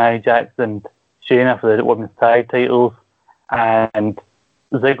challenge Nia Jax and Shayna for the women's tag titles, and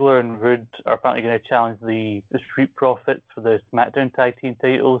Ziggler and Roode are apparently going to challenge the Street Profits for the SmackDown tag team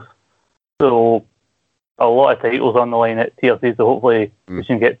titles. So a lot of titles on the line at TLC, so hopefully we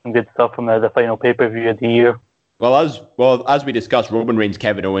can get some good stuff from the final pay-per-view of the year. Well, as we discussed, Roman Reigns,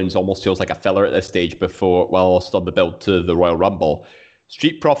 Kevin Owens almost feels like a filler at this stage whilst on the build to the Royal Rumble.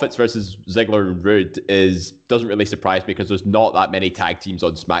 Street Profits versus Ziggler and Roode doesn't really surprise me because there's not that many tag teams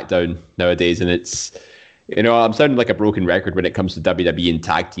on SmackDown nowadays, and it's, I'm sounding like a broken record when it comes to WWE and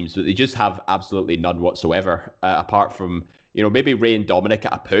tag teams, but they just have absolutely none whatsoever, apart from, maybe Rey and Dominic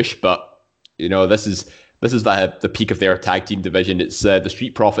at a push, but, this is the peak of their tag team division. It's the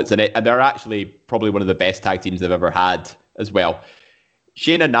Street Profits, and they're actually probably one of the best tag teams they've ever had as well.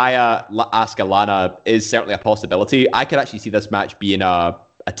 Shayna, Nia, Asuka, Lana is certainly a possibility. I could actually see this match being a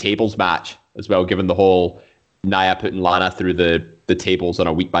tables match as well, given the whole Nia putting Lana through the tables on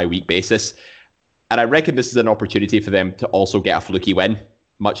a week-by-week basis. And I reckon this is an opportunity for them to also get a fluky win,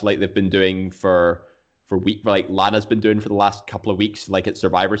 much like they've been doing like Lana's been doing for the last couple of weeks, like at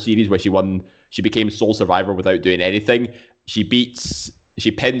Survivor Series, where she became sole survivor without doing anything. She pins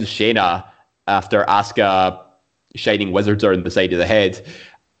Shayna after Asuka shining wizards her in the side of the head.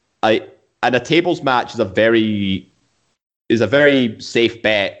 And a tables match is a very safe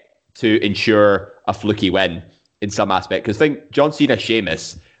bet to ensure a fluky win in some aspect. Because think John Cena,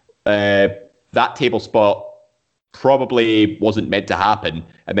 Sheamus, that table spot probably wasn't meant to happen,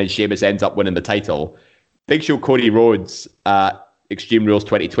 and then Sheamus ends up winning the title. Big Show, Cody Rhodes at Extreme Rules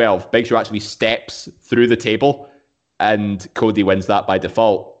 2012. Big Show actually steps through the table, and Cody wins that by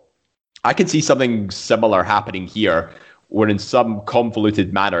default. I can see something similar happening here, where in some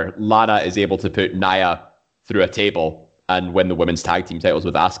convoluted manner, Lana is able to put Nia through a table and win the women's tag team titles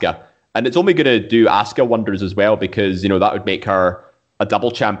with Asuka. And it's only going to do Asuka wonders as well, because, that would make her a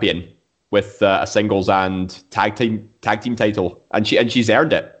double champion with a singles and tag team title. And she's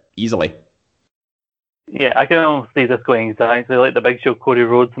earned it easily. Yeah, I can almost see this going exactly like the Big Show Cody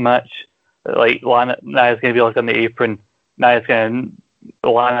Rhodes match. Like Nia's going to be like on the apron. Lana's going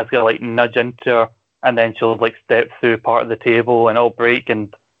to like nudge into her, and then she'll like step through part of the table and it'll break,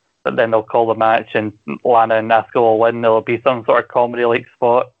 but then they'll call the match and Lana and Asuka will win. There'll be some sort of comedy like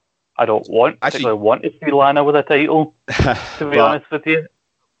spot. I don't particularly want to see Lana with a title, to be honest with you.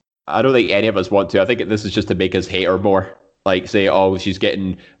 I don't think any of us want to. I think this is just to make us hate her more. Like say, oh, she's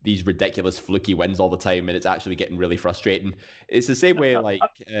getting these ridiculous fluky wins all the time, and it's actually getting really frustrating. It's the same way, like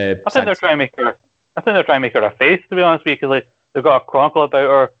I think they're trying to make her. I think they're trying to make her a face, to be honest with you, because like they've got a chronicle about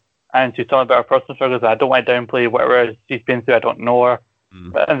her, and she's talking about her personal struggles. I don't want to downplay whatever she's been through. I don't know her.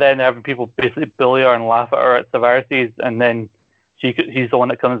 And then having people basically bully her and laugh at her at Survivor Series, and then she's the one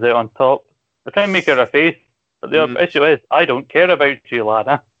that comes out on top. They're trying to make her a face, but the issue is, I don't care about you,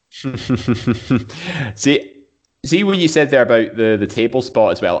 Lana. See what you said there about the table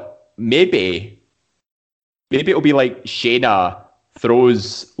spot as well. Maybe it'll be like Shayna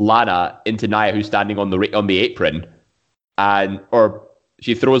throws Lana into Nia, who's standing on the apron, or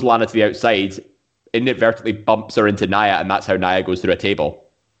she throws Lana to the outside, inadvertently bumps her into Nia, and that's how Nia goes through a table.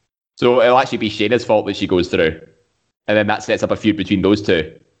 So it'll actually be Shayna's fault that she goes through, and then that sets up a feud between those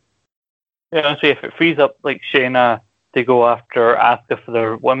two. Yeah, honestly, if it frees up like Shayna to go after Asuka for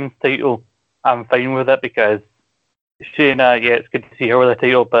the women's title, I'm fine with it, because Shayna, yeah, it's good to see her with the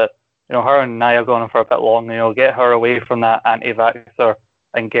title, but her and Nia have gone on for a bit long. Get her away from that anti-vaxxer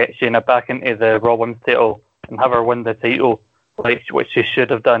and get Shayna back into the Raw Women's title and have her win the title, which she should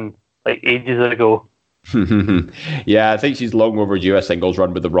have done ages ago. Yeah, I think she's long overdue a singles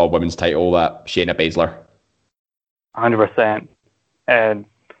run with the Raw Women's title, that Shayna Baszler. 100%. And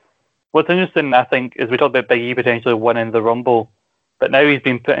what's interesting, I think, is we talked about Big E potentially winning the Rumble, but now he's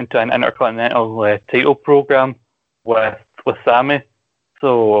been put into an Intercontinental title program with Sami.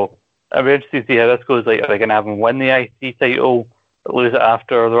 So I'm interested to see how this goes. Are they going to have him win the IC title, but lose it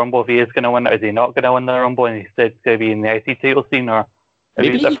after the Rumble? If he is going to win it, is he not going to win the Rumble? And he said it's going to be in the IC title scene, or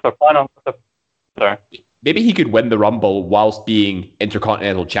maybe maybe he could win the Rumble whilst being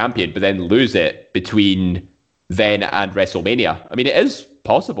Intercontinental Champion, but then lose it between then and WrestleMania. I mean, it is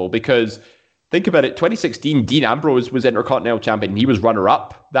possible, because think about it. 2016, Dean Ambrose was Intercontinental Champion. He was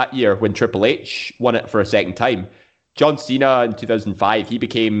runner-up that year when Triple H won it for a second time. John Cena in 2005, he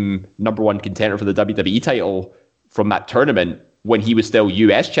became number one contender for the WWE title from that tournament when he was still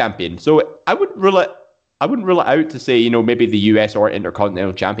US champion. So I wouldn't rule it out to say, maybe the US or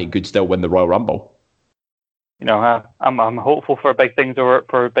Intercontinental champion could still win the Royal Rumble. I'm hopeful for big things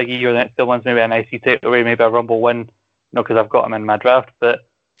for Big E or the next ones, maybe an IC title, maybe a Rumble win, because I've got him in my draft. But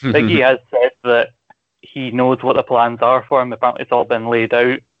Big E has said that he knows what the plans are for him. Apparently it's all been laid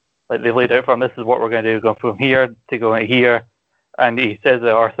out. They've laid out for him, this is what we're going to do, go from here to going here. And he says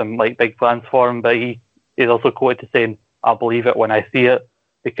there are some big plans for him, but he is also quoted saying, I'll believe it when I see it,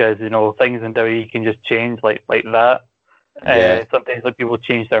 because things in WWE can just change like that. Yeah. Sometimes people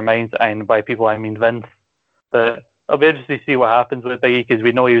change their minds, and by people I mean Vince. But I'll be interested to see what happens with Big E, because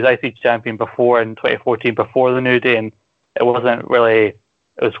we know he was IC champion before in 2014, before the New Day, and it was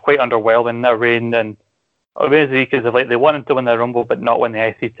quite underwhelming, that reign. And I'll be interested, because they wanted to win the Rumble but not win the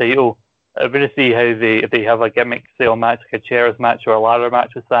IC title. I'll be interested to see how if they have a gimmick sale match, like a chairs match or a ladder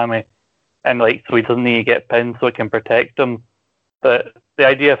match with Sami, and so he doesn't need to get pinned, so it can protect him. But the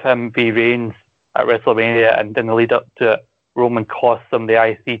idea of him v Reigns at WrestleMania, and then the lead up to it, Roman costs him the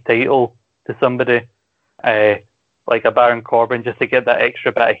IC title to somebody, like a Baron Corbin, just to get that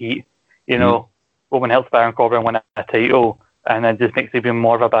extra bit of heat. Roman helps Baron Corbin win a title, and then just makes him even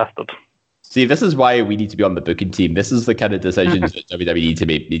more of a bastard. See, this is why we need to be on the booking team. This is the kind of decisions that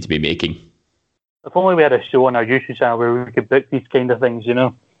WWE need to be making. If only we had a show on our YouTube channel where we could book these kind of things,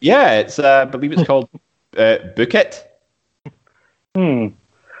 Yeah, it's I believe it's called Book It.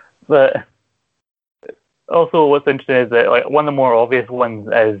 But also, what's interesting is that one of the more obvious ones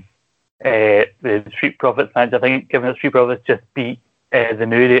is the Street Profits match. I think, given that Street Profits just beat the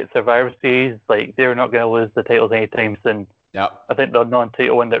New Day at Survivor Series, they're not going to lose the titles anytime soon. Yep. I think the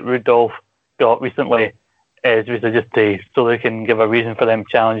non-title one that Rudolph got recently is just so they can give a reason for them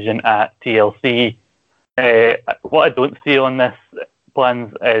challenging at TLC. What I don't see on this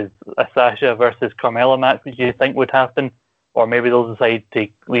plans is a Sasha versus Carmella match, which you think would happen, or maybe they'll decide to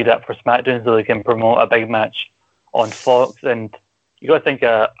lead up for SmackDown so they can promote a big match on Fox. And you got to think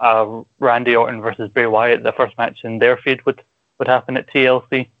a Randy Orton versus Bray Wyatt, the first match in their feud, would happen at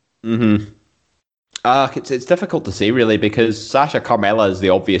TLC. It's difficult to say, really, because Sasha Carmella is the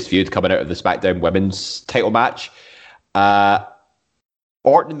obvious feud coming out of the SmackDown Women's title match.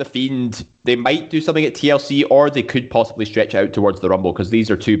 Orton and The Fiend, they might do something at TLC, or they could possibly stretch out towards the Rumble, because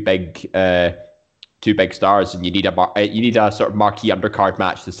these are two big stars, and you need a sort of marquee undercard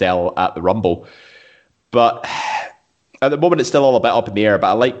match to sell at the Rumble. But at the moment, it's still all a bit up in the air.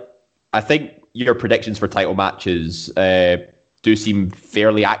 But I think your predictions for title matches do seem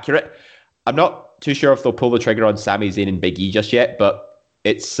fairly accurate. I'm not too sure if they'll pull the trigger on Sami Zayn and Big E just yet, but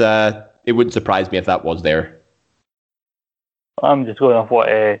it wouldn't surprise me if that was there. I'm just going off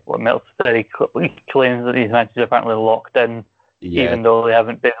what Meltzer said. He claims that these matches are apparently locked in, even though they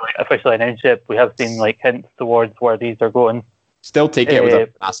haven't been officially announced yet. We have seen hints towards where these are going. Still take it with a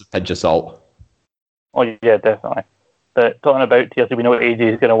massive pinch of salt. Oh yeah, definitely. But talking about TLC, we know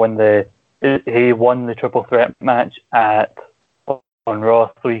AJ is going to win he won the triple threat match on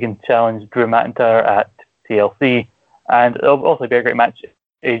Raw, so he can challenge Drew McIntyre at TLC, and it'll also be a great match,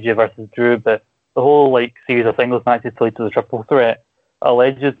 AJ versus Drew. But the whole series of singles matches to lead to the triple threat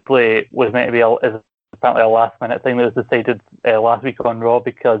allegedly was meant to be is apparently a last minute thing that was decided last week on Raw,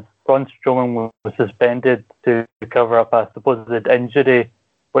 because Braun Strowman was suspended to cover up a supposed injury,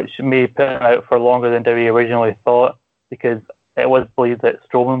 which may put him out for longer than WWE originally thought, because it was believed that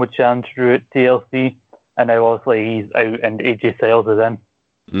Strowman would challenge Drew at TLC, and now obviously he's out and AJ Styles is in.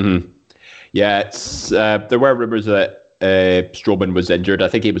 Mm-hmm. Yeah, it's there were rumors that Strowman was injured. I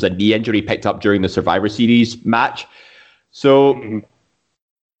think it was a knee injury picked up during the Survivor Series match. So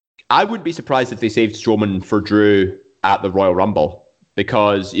I wouldn't be surprised if they saved Strowman for Drew at the Royal Rumble,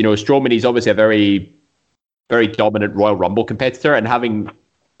 because Strowman, he's obviously a very, very dominant Royal Rumble competitor, and having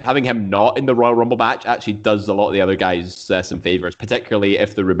him not in the Royal Rumble match actually does a lot of the other guys some favors, particularly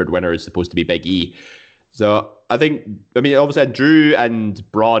if the rumored winner is supposed to be Big E. So obviously Drew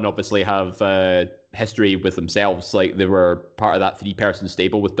and Braun obviously have history with themselves. Like, they were part of that 3-person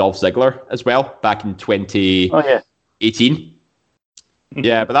stable with Dolph Ziggler as well back in 2018.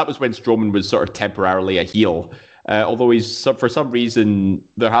 Yeah, but that was when Strowman was sort of temporarily a heel. Although for some reason,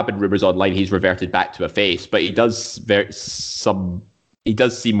 there have been rumors online he's reverted back to a face, but he does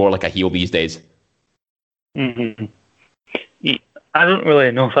seem more like a heel these days. Mm-hmm. I don't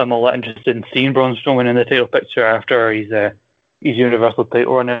really know if I'm all that interested in seeing Braun Strowman in the title picture after his Universal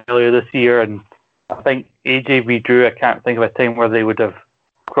title run earlier this year, and I think AJ v Drew, I can't think of a time where they would have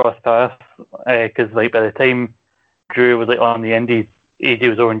crossed paths, because by the time Drew was on the Indies, AJ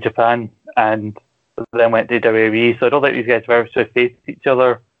was over in Japan and then went to WWE, so I don't think these guys have ever sort of faced each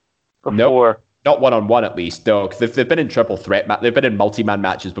other before. Nope. Not one-on-one, at least. No, because they've been in triple threat. They've been in multi-man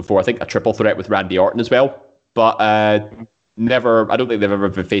matches before. I think a triple threat with Randy Orton as well, but never. I don't think they've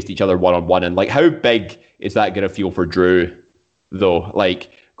ever faced each other one-on-one. And how big is that going to feel for Drew, though?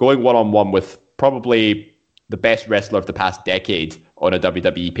 Going one-on-one with probably the best wrestler of the past decade on a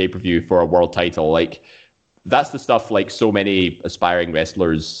WWE pay-per-view for a world title. That's the stuff so many aspiring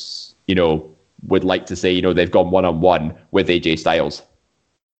wrestlers, would like to say. They've gone one-on-one with AJ Styles.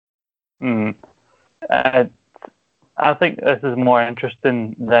 I think this is more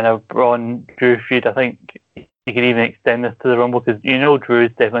interesting than a Braun Drew feud. I think you could even extend this to the Rumble, because Drew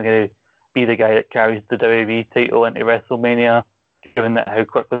is definitely going to be the guy that carries the WWE title into WrestleMania, given that how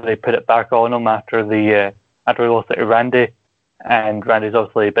quickly they put it back on him after he lost it to Randy, and Randy's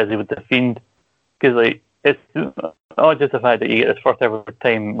obviously busy with the Fiend, because it's not just the fact that you get this first ever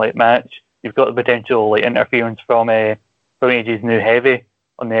time match. You've got the potential interference from AJ's new heavy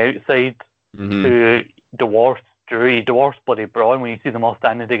on the outside, who dwarfs Drew. He dwarfs bloody Braun when you see them all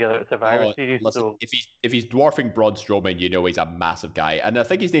standing together at Survivor Series. Listen, so if he's dwarfing Braun Strowman, he's a massive guy. And I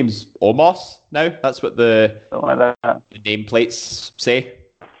think his name's Omos now. That's what the nameplates say.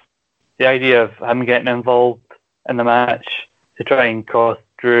 The idea of him getting involved in the match to try and cost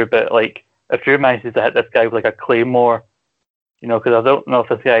Drew, but if Drew manages to hit this guy with a Claymore, because I don't know if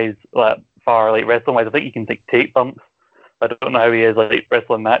this guy's far wrestling wise. I think he can take bumps. I don't know how he is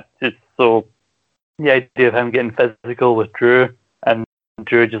wrestling matches. So the idea of him getting physical with Drew, and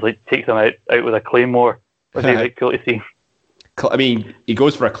Drew just takes him out with a Claymore, would be cool to see. I mean, he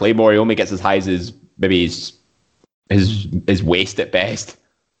goes for a Claymore. He only gets as high as maybe his waist at best.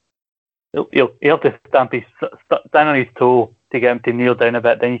 He'll have to stand on his toe to get him to kneel down a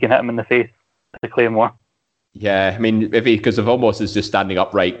bit. Then you can hit him in the face with the Claymore. Yeah, I mean, because if Omos is just standing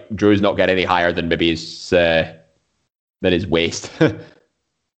upright, Drew's not getting any higher than maybe his waist.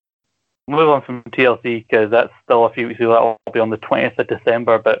 Move on from TLC, because that's still a few weeks ago. That will be on the 20th of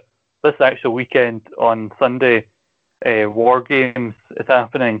December. But this actual weekend on Sunday, War Games is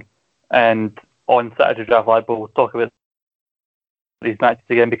happening, and on Saturday Draft Live we'll talk about these matches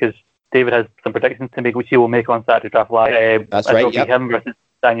again, because David has some predictions to make, which he will make on Saturday Draft Live. That's right. It'll be him versus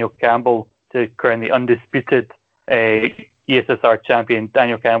Daniel Campbell to crown the undisputed ESSR champion.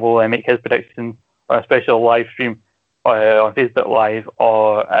 Daniel Campbell will make his predictions on a special live stream on Facebook Live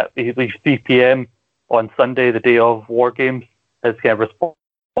at 3 p.m. on Sunday, the day of War Games. His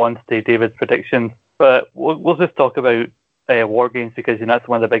response to David's predictions. But we'll just talk about War Games, because that's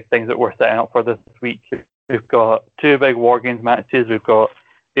one of the big things that we're setting up for this week. We've got 2 big War Games matches. We've got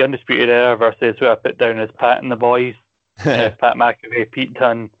the Undisputed Era versus who I put down as Pat and the Boys. Pat McAfee, Pete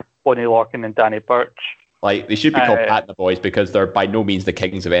Dunne, Bonnie Larkin, and Danny Burch. They should be called Pat and the Boys, because they're by no means the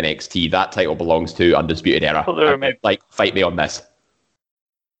kings of NXT. That title belongs to Undisputed Era. Fight me on this.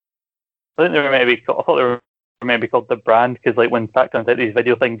 I think they were maybe called the Brand, because when Pat comes out, his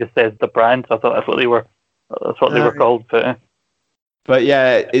video thing just says the Brand. So I thought that's what they were That's what they were called. But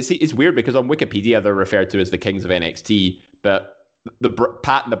yeah, it's weird because on Wikipedia they're referred to as the Kings of NXT, but the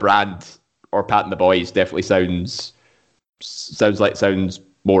Pat and the Brand or Pat and the Boys definitely sounds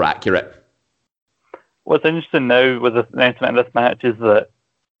more accurate. What's interesting now with the announcement of this match is that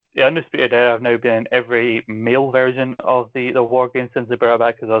the Undisputed Era have now been in every male version of the War Games since they brought it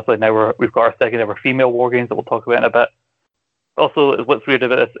back, because obviously now we've got our second ever female War Games that we'll talk about in a bit. Also, what's weird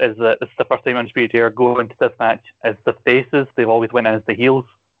about this is that this is the first time Undisputed Era go into this match as the faces. They've always went in as the heels,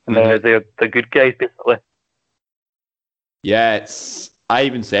 and they're the good guys, basically. Yeah, I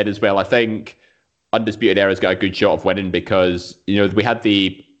even said as well, I think Undisputed Era's got a good shot of winning because, we had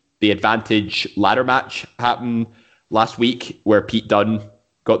the advantage ladder match happen last week where Pete Dunne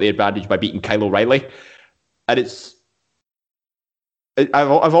got the advantage by beating Kyle O'Reilly. And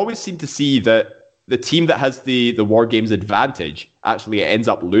I've always seemed to see that the team that has the War Games advantage actually ends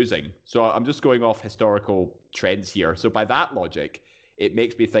up losing. So I'm just going off historical trends here. So by that logic, it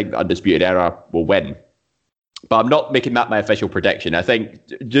makes me think the Undisputed Era will win. But I'm not making that my official prediction. I think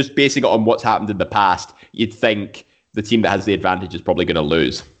just basing it on what's happened in the past, you'd think the team that has the advantage is probably going to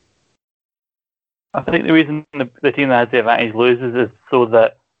lose. I think the reason the team that has the advantage loses is so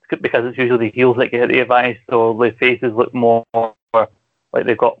that because it's usually the heels that get the advantage, so the faces look more like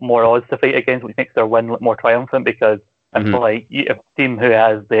they've got more odds to fight against, which makes their win look more triumphant. Because like if a team who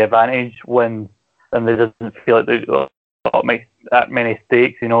has the advantage wins, then they doesn't feel like they've got that many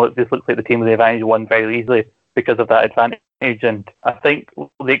stakes. It just looks like the team with the advantage won very easily because of that advantage. And I think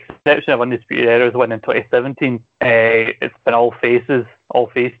the exception of Undisputed Era's win in 2017, it's been all face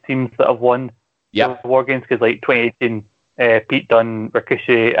teams that have won the War Games, because like 2018, Pete Dunne,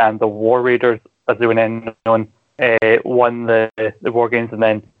 Ricochet, and the War Raiders, as they were known, won the War Games, and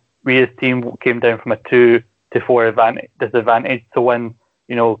then Rhea's team came down from a 2-4 disadvantage to win.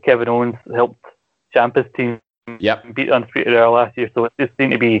 Kevin Owens helped Ciampa's team beat Undisputed Era last year, so it just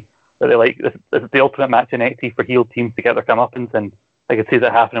seemed to be that they like this is the ultimate match in NXT for heel teams to get their comeuppance, and I could see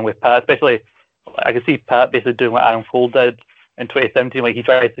that happening with Pat. Especially, I could see Pat basically doing what Adam Cole did in 2017, like he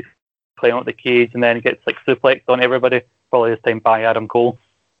tries to climb up the cage and then gets like suplexed on everybody. Probably this time by Adam Cole.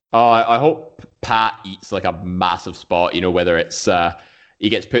 I hope Pat eats like a massive spot, whether it's he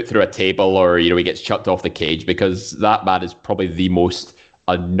gets put through a table or, he gets chucked off the cage, because that man is probably the most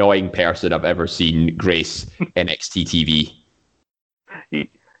annoying person I've ever seen grace NXT TV.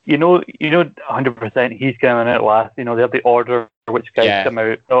 100% he's coming out last. They have the order which guys come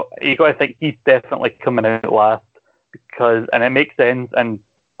out. So you got to think he's definitely coming out last, and it makes sense. And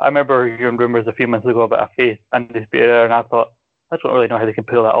I remember hearing rumours a few months ago about a face Undisputed Era, and I thought, I don't really know how they can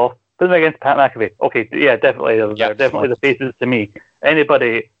pull that off. But against Pat McAfee, okay, yeah, definitely, they're definitely the faces to me.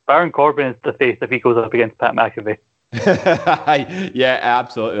 Baron Corbin is the face if he goes up against Pat McAfee. Yeah,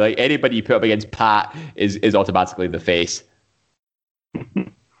 absolutely. Like anybody you put up against Pat is automatically the face.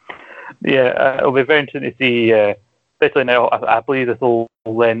 Yeah, it'll be very interesting to see, especially now. I believe this will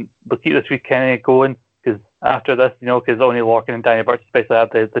keep this week kind of going, because after this, because only Lorcan and Danny Burch especially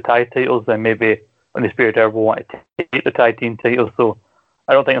have the tag titles, and maybe Undisputed Era will want to take the tag team titles. So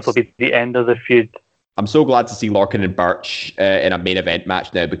I don't think this will be the end of the feud. I'm so glad to see Lorcan and Burch in a main event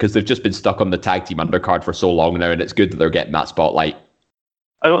match now, because they've just been stuck on the tag team undercard for so long now, and it's good that they're getting that spotlight.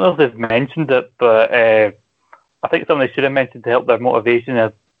 I don't know if they've mentioned it, but I think something they should have mentioned to help their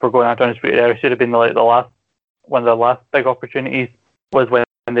motivation for going after Undisputed Era should have been one of the last big opportunities was when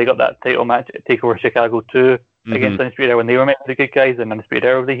they got that title match at TakeOver Chicago 2 against Undisputed Era, when they were meant to be the good guys and Undisputed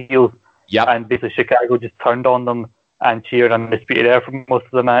Era were the heels. Yep. And basically Chicago just turned on them and cheered Undisputed Era for most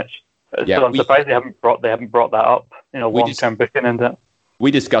of the match. So I'm surprised they haven't brought that up. Long-term booking into it. We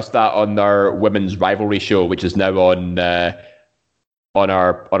discussed that on our women's rivalry show, which is now on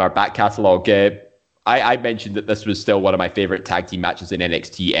our back catalogue. I mentioned that this was still one of my favorite tag team matches in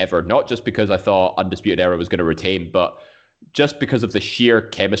NXT ever, not just because I thought Undisputed Era was going to retain, but just because of the sheer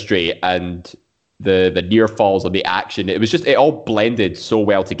chemistry and the near falls on the action. It all blended so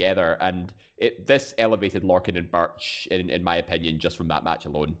well together, and this elevated Lorcan and Burch, in my opinion, just from that match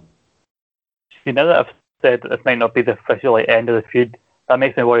alone. Now that I've said that this might not be the official end of the feud, that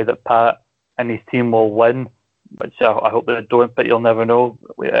makes me worry that Pat and his team will win, which I hope they don't, but you'll never know.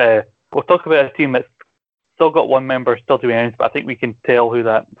 We'll talk about a team that's still got one member still to be announced, but I think we can tell who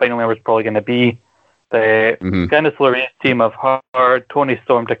that final member is probably going to be. The Candice LeRae's team of her, Toni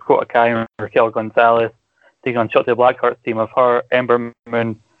Storm, Dakota Kai, and Raquel Gonzalez, taking on Shotzi Blackheart's team of her, Ember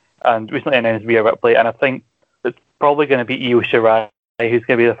Moon, and recently announced Rhea Ripley. And I think it's probably going to be Io Shirai who's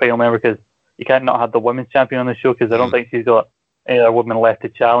going to be the final member, because you can't not have the women's champion on the show, because I don't think she's got any other woman left to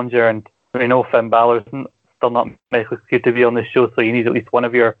challenge her. And we know Finn Balor's still not medically cleared to be on the show, so you need at least one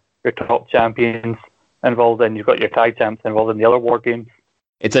of your top champions involved in. You've got your tag champs involved in the other War Games.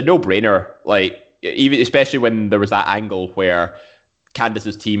 It's a no-brainer. Like, even especially when there was that angle where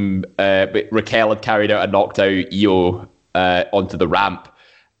Candice's team, Raquel had carried out a knocked out Io onto the ramp.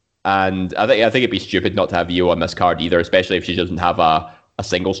 And I think it'd be stupid not to have Io on this card either, especially if she doesn't have a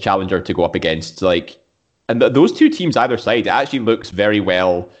singles challenger to go up against. Like, and those two teams either side, it actually looks very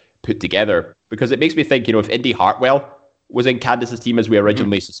well put together, because it makes me think, if Indy Hartwell was in Candice's team as we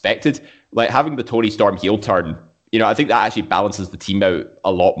originally suspected, like having the Toni Storm heel turn, I think that actually balances the team out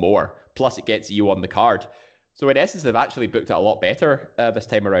a lot more. Plus, it gets Io on the card. So in essence, they've actually booked it a lot better this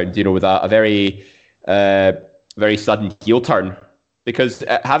time around, with a very, very sudden heel turn. Because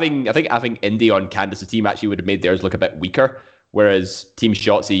having Indy on Candice's team actually would have made theirs look a bit weaker, whereas Team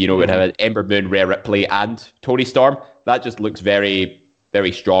Shotzi, would have Ember Moon, Rhea Ripley, and Toni Storm. That just looks very,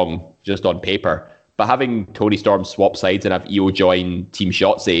 very strong just on paper. But having Toni Storm swap sides and have Io join Team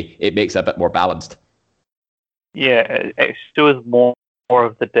Shotzi, it makes it a bit more balanced. Yeah, it shows more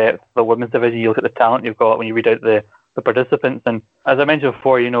of the depth of the women's division. You look at the talent you've got when you read out the participants. And as I mentioned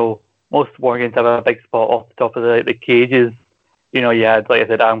before, most War Games have a big spot off the top of the cages. You had, like I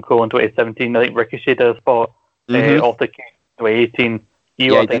said, Adam Cole in 2017. I think Ricochet did a spot off the cage in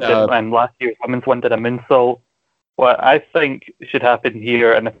 2018. I think and last year's women's one did a moonsault. What I think should happen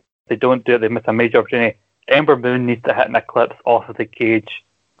here, and if they don't do it, they miss a major opportunity. Ember Moon needs to hit an Eclipse off of the cage.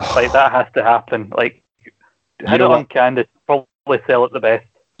 Like, that has to happen. Like, hit it on Candice, probably sell it the best.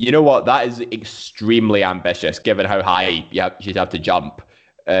 You know what? That is extremely ambitious, given how high she'd have to jump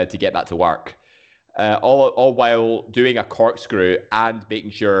to get that to work. All while doing a corkscrew and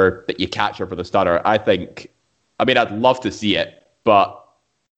making sure that you catch her for the stunner. I'd love to see it, but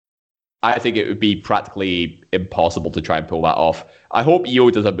I think it would be practically impossible to try and pull that off. I hope Io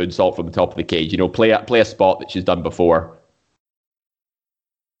does a moonsault from the top of the cage. Play a spot that she's done before.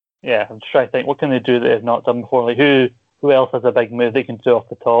 Yeah, I'm just trying to think, what can they do that they've not done before? Like, who else has a big move they can do off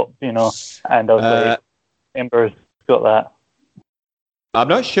the top? And obviously Ember's got that. I'm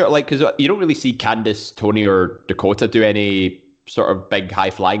not sure, because you don't really see Candice, Toni, or Dakota do any sort of big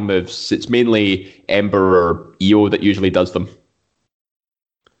high-flying moves. It's mainly Ember or Io that usually does them.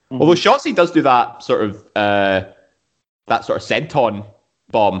 Mm-hmm. Although Shotzi does do that sort of senton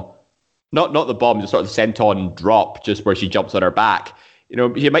bomb. Not the bomb, just sort of the senton drop, just where she jumps on her back.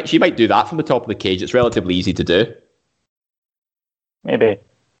 She might do that from the top of the cage. It's relatively easy to do. Maybe.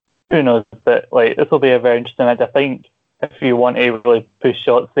 Who knows? But this will be a very interesting match. I think if you want to really push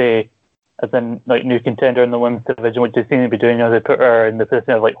Shotzi as in new contender in the women's division, which they seem to be doing, they put her in the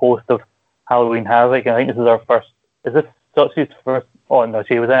position of host of Halloween Havoc. And I think this is our first. Is this Shotzi's first? Oh no,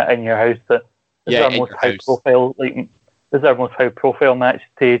 she was in your house. This is our most high profile. This is our most high profile match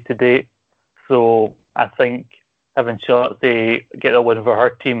to date. So I think having Shotzi get a win for her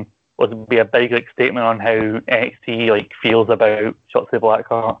team would be a big statement on how NXT feels about Shotzi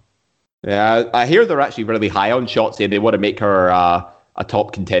Blackheart. Yeah, I hear they're actually really high on Shotzi and they want to make her a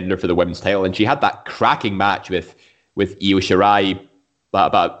top contender for the women's title. And she had that cracking match with Io Shirai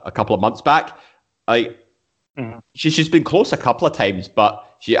about a couple of months back. She's been close a couple of times, but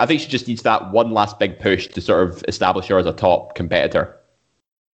I think she just needs that one last big push to sort of establish her as a top competitor.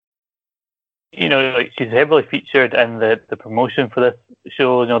 She's heavily featured in the promotion for this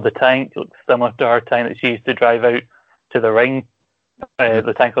show. The tank looks similar to her tank that she used to drive out to the ring.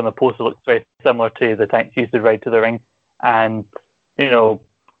 The tank on the poster looks very similar to the tank she used to ride to the ring. And,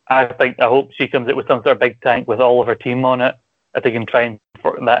 I hope she comes out with some sort of big tank with all of her team on it, if they can try and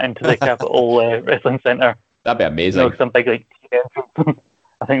work that into the Capitol Wrestling Center. That'd be amazing. Some big entrance.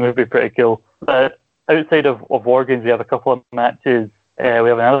 I think it would be pretty cool. But outside of War Games, we have a couple of matches. We have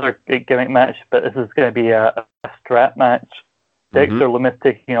another gimmick match, but this is going to be a strap match. Dexter Lumis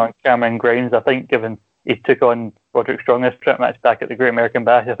taking on Cameron Grimes. I think given he took on Roderick Strong in a strap match back at the Great American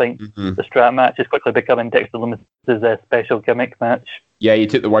Bash, I think the strap match is quickly becoming Dexter Lumis' special gimmick match. Yeah, you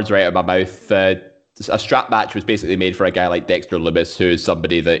took the words right out of my mouth. A strap match was basically made for a guy like Dexter Lumis, who is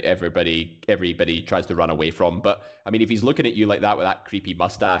somebody that everybody tries to run away from. But I mean, if he's looking at you like that with that creepy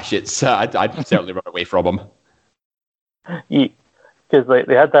mustache, it's I'd certainly run away from him. Because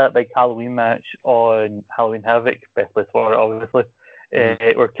they had that big Halloween match on Halloween Havoc, best place for it, obviously,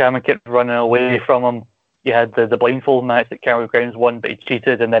 where Cameron kept running away from him. You had the blindfold match that Cameron Grimes won, but he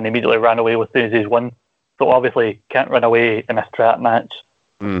cheated and then immediately ran away as soon as he's won. So obviously can't run away in a strap match.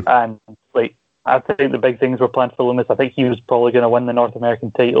 And I think the big things were planned for Lumis. I think he was probably going to win the North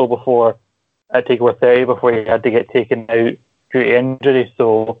American title before at TakeOver 30 before he had to get taken out due to injury.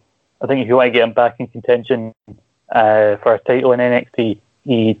 So I think if you want to get him back in contention for a title in NXT,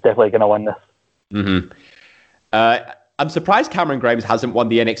 he's definitely going to win this. I I'm surprised Cameron Grimes hasn't won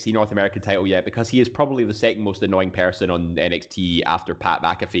the NXT North American title yet, because he is probably the second most annoying person on NXT after Pat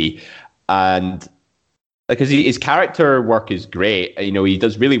McAfee. And because his character work is great. You know, he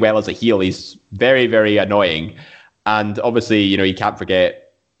does really well as a heel. He's very, very annoying. And obviously, you know, you can't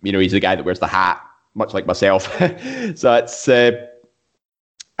forget, you know, he's the guy that wears the hat, much like myself. So it's...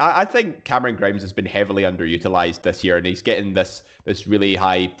 I think Cameron Grimes has been heavily underutilized this year, and he's getting this really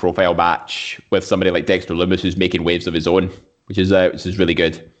high profile match with somebody like Dexter Lumis, who's making waves of his own, which is really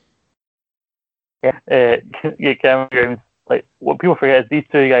good. Yeah, Cameron Grimes. Like, what people forget is these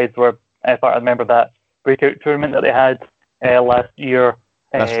two guys were part of, remember that breakout tournament that they had last year.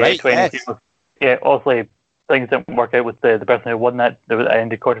 That's right. Yes. Yeah, obviously things didn't work out with the person who won that. It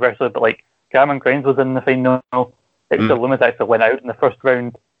ended controversially, but like Cameron Grimes was in the final. Dexter Lumis actually went out in the first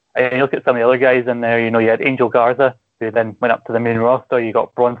round. And you look at some of the other guys in there, you know, you had Angel Garza, who then went up to the main roster. You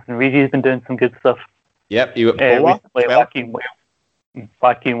got Bronson Reed, who's been doing some good stuff. Yep, you got Boa.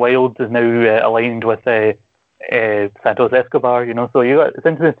 Joaquin Wilde is now aligned with Santos Escobar, you know. So it's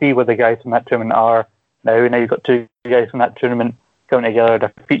interesting to see where the guys from that tournament are now. Now you've got two guys from that tournament coming together.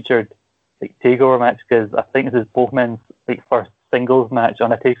 They're featured like takeover match, because I think this is both men's like first singles match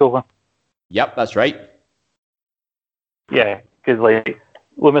on a takeover. Yep, that's right. Yeah, because like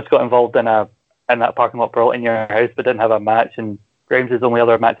Lumis got involved in that parking lot brawl in your house, but didn't have a match. And Grimes' only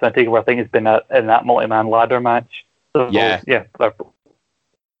other match on a takeover, I think, has been in that multi-man ladder match. So, yeah. There's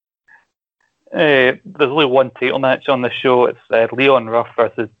only one title match on the show. It's Leon Ruff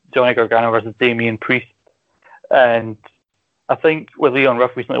versus Johnny Gargano versus Damian Priest. And I think with Leon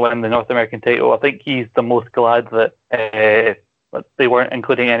Ruff recently winning the North American title, I think he's the most glad that they weren't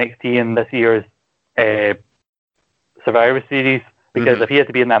including NXT in this year's Survivor Series. Because if he had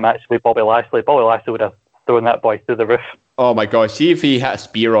to be in that match with Bobby Lashley would have thrown that boy through the roof. Oh my gosh, see if he had a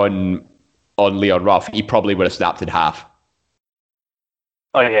spear on Leon Ruff, he probably would have snapped in half.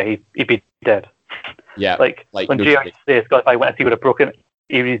 Oh yeah, he'd be dead. Yeah. Like when JR says Scott, if I went, he would have broken,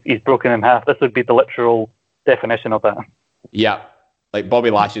 he's broken in half. This would be the literal definition of that. Yeah. Like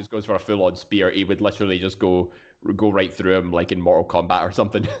Bobby Lashley goes for a full-on spear, he would literally just go right through him like in Mortal Kombat or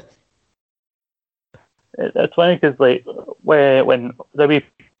something. It's funny because like when WWE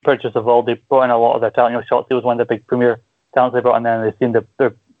purchased Evolve, they brought in a lot of their talent. You know, Shotzi was one of the big premier talents they brought in, and they seemed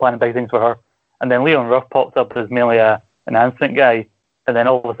they're planning big things for her. And then Leon Ruff pops up as mainly an announcement guy, and then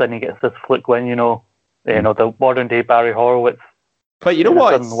all of a sudden he gets this fluke win. You know, the modern day Barry Horowitz. But you know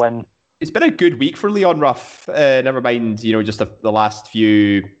what? It's been a good week for Leon Ruff. Never mind, you know, just the last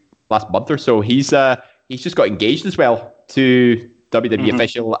month or so. He's just got engaged as well to WWE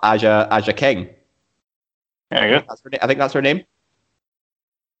official Aja King. There you go. I think that's her name.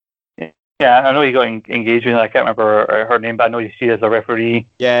 Yeah, I know you got engaged with her. I can't remember her name, but I know she is a referee.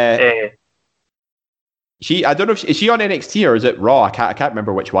 Yeah. I don't know is she on NXT or is it Raw? I can't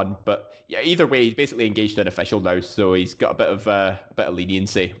remember which one. But yeah, either way, he's basically engaged to an official now, so he's got a bit of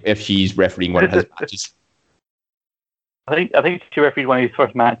leniency if she's refereeing one of his matches. I think she refereed one of his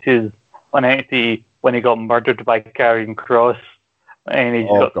first matches on NXT when he got murdered by Karrion Kross, and he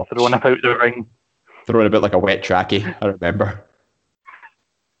got thrown up out the ring. Throwing a bit like a wet trackie, I remember.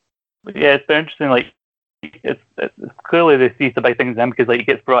 But yeah, it's been interesting. Like, it's clearly they see some big things in him because like he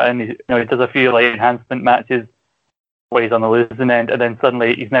gets brought in. He does a few like enhancement matches where he's on the losing end, and then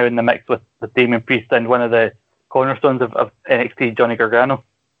suddenly he's now in the mix with Damian Priest and one of the cornerstones of NXT, Johnny Gargano.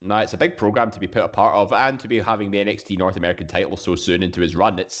 No, it's a big program to be put a part of, and to be having the NXT North American title so soon into his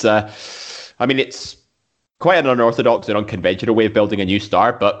run. It's, it's quite an unorthodox and unconventional way of building a new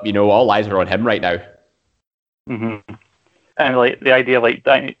star, but all eyes are on him right now. Mm-hmm. And like the idea, like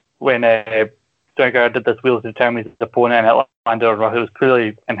when Johnny Gargano did this wheel to determine his opponent and it landed on Ruff, it was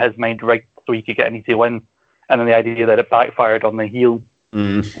clearly in his mind right so he could get an easy win. And then the idea that it backfired on the heel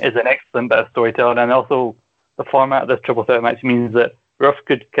is an excellent bit of storytelling. And also the format of this triple threat match means that Ruff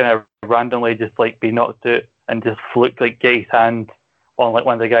could kind of randomly just like be knocked out and just fluke like get his hand on like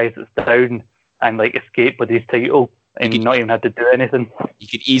one of the guys that's down and like escape with his title and not even have to do anything. He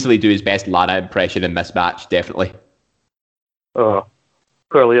could easily do his best Lana impression in this match, definitely. Oh,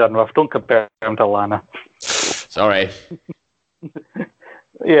 poor Leon Ruff. Don't compare him to Lana. Sorry.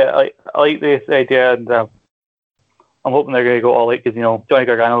 Yeah, I like this idea, and I'm hoping they're going to go all out because Johnny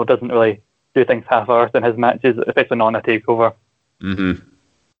Gargano doesn't really do things half-arsed in his matches, especially not on a takeover. Mm-hmm.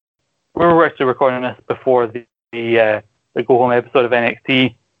 We're actually recording this before the go-home episode of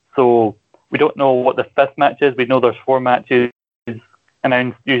NXT, so we don't know what the fifth match is. We know there's 4 matches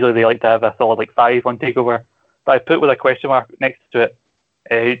announced. Usually they like to have a solid like 5 on takeover, but I put with a question mark next to it.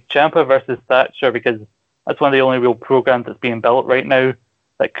 Ciampa versus Thatcher, because that's one of the only real programs that's being built right now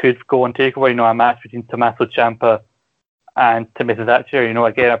that could go on takeover. A match between Tommaso Ciampa and Timothy Thatcher.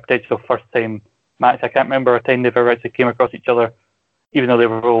 Again, a potential first-time match. I can't remember a time they've ever actually came across each other, even though they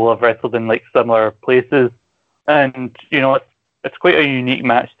all have wrestled in similar places. And it's quite a unique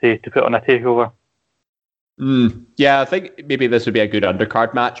match to put on a takeover. Yeah, I think maybe this would be a good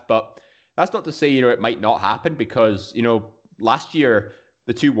undercard match, but that's not to say it might not happen, because last year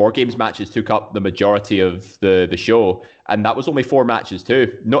the 2 War Games matches took up the majority of the show, and that was only 4 matches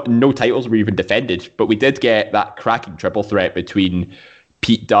too. No titles were even defended, but we did get that cracking triple threat between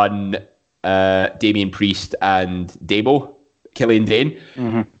Pete Dunne, Damian Priest, and Damo, Killian Dane.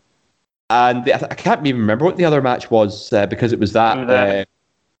 Mm-hmm. And I can't even remember what the other match was, because it was that.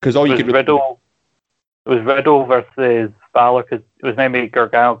 Because all you could Riddle. It was Riddle versus Balor, because it was maybe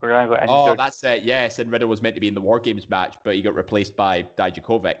Gargano. Gargano got injured. Oh, that's it. Yes, and Riddle was meant to be in the War Games match, but he got replaced by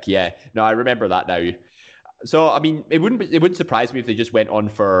Dijakovic. Yeah, no, I remember that now. So, I mean, it wouldn't surprise me if they just went on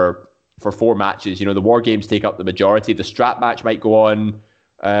for 4 matches. The War Games take up the majority. The strap match might go on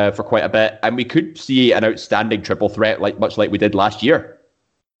for quite a bit, and we could see an outstanding triple threat, much like we did last year.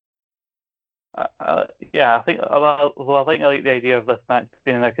 Yeah, I think I like the idea of this match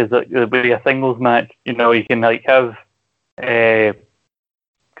being there, because it would be a singles match. You can have because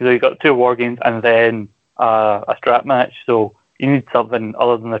you've got 2 War Games and then a strap match, so you need something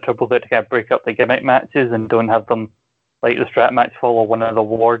other than the triple threat to kind of break up the gimmick matches and don't have them like the strap match follow one of the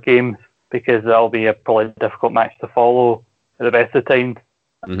War Games, because that'll be a probably difficult match to follow at the best of times.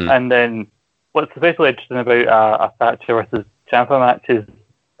 Mm-hmm. And then what's especially interesting about a Thatcher versus Ciampa match is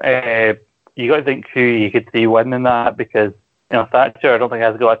you got to think who you could see winning that, because Thatcher I don't think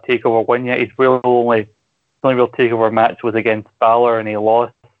has got a takeover win yet. His only real takeover match was against Balor and he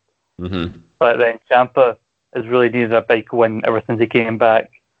lost. Mm-hmm. But then Ciampa has really needed a big win ever since he came back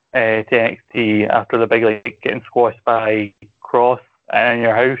to NXT after the big getting squashed by Cross in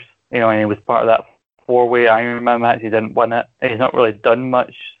your house. And he was part of that 4-way Iron Man match. He didn't win it. He's not really done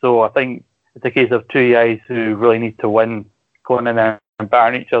much. So I think it's a case of 2 guys who really need to win, going in there and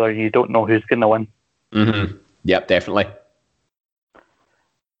battering each other. You don't know who's going to win. Mm-hmm. Yep, definitely.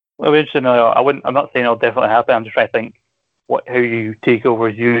 Well, interesting. I'm not saying it'll definitely happen. I'm just trying to think how you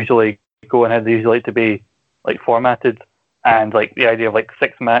takeovers usually go and how they usually like to be formatted, and the idea of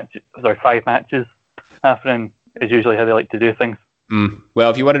 5 matches happening is usually how they like to do things. Well,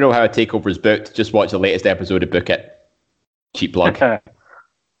 if you want to know how a takeover is booked, just watch the latest episode of Book It. Cheap plug.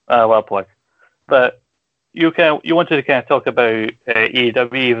 Well plug. But you wanted to kind of talk about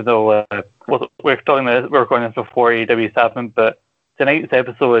AEW, even though we're recording this before AEW's happened. But tonight's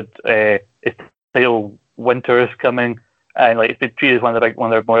episode is titled "Winter is Coming," and it's been treated as one of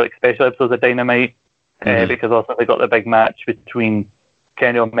their more special episodes of Dynamite, because also they got the big match between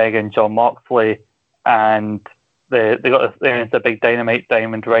Kenny Omega and Jon Moxley, and they got a big Dynamite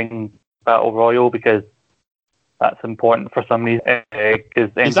Diamond Ring Battle Royal, because that's important for some reason, because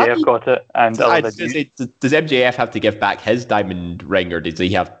MJF got it. And does MJF have to give back his diamond ring, or does he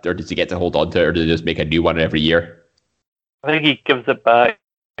get to hold on to it, or does he just make a new one every year? I think he gives it back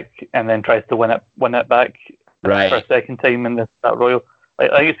and then tries to win it back for a second time in this Battle Royal. I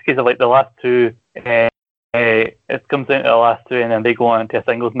think it's a case of the last 2. It comes down to the last 2, and then they go on to a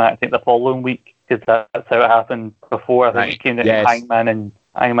singles match I think the following week, because that's how it happened before. I think it came down to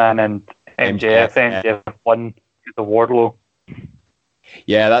Hangman and MJF. MJF won the Wardlow.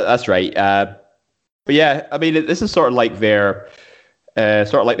 Yeah, that's right. But yeah, I mean, this is sort of like their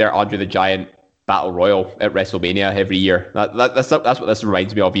Andre the Giant Battle Royal at WrestleMania every year. That's what this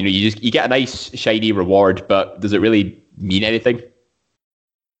reminds me of. You get a nice shiny reward, but does it really mean anything?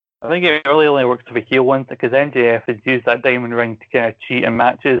 I think it really only works for heel ones, because MJF has used that diamond ring to kind of cheat in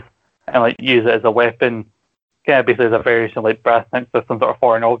matches and use it as a weapon, kind of basically as a variation of brass knucks or some sort of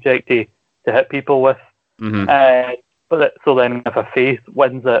foreign object to hit people with. Mm-hmm. So then if a face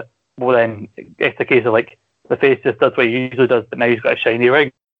wins it, well then it's a case of the face just does what he usually does, but now he's got a shiny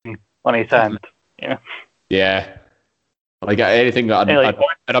ring on his hand. Yeah. Anything that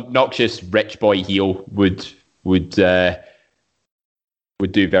an obnoxious rich boy heel would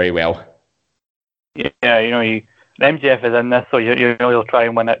do very well. Yeah, MJF is in this, so he'll try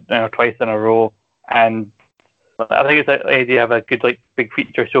and win it twice in a row. And I think it's an idea to have a good big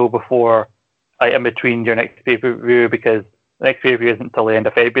feature show before, in between your next pay-per-view, because the next pay-per-view isn't until the end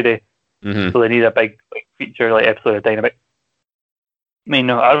of February. Mm-hmm. So they need a big feature episode of Dynamite. I mean,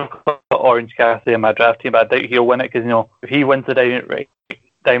 I've got Orange Cassidy in my draft team, but I doubt he'll win it, because if he wins the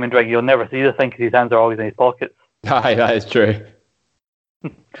Diamond Ring, you'll never see the thing, because his hands are always in his pockets. Aye, that is true.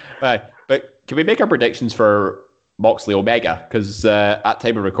 Right, but can we make our predictions for Moxley Omega? Because at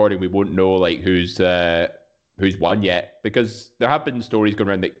time of recording, we won't know who's won yet, because there have been stories going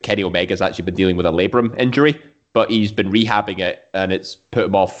around that Kenny Omega's actually been dealing with a labrum injury, but he's been rehabbing it, and it's put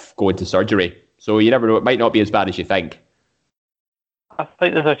him off going to surgery. So you never know; it might not be as bad as you think. I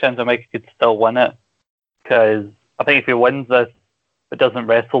think there's a chance Omega could still win it, because I think if he wins this, it doesn't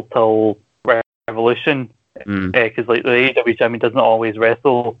wrestle till Revolution, because like the AEW champion doesn't always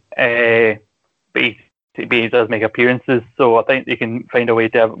wrestle, but he does make appearances. So I think they can find a way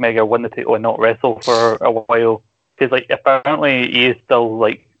to have Omega win the title and not wrestle for a while, because like apparently he is still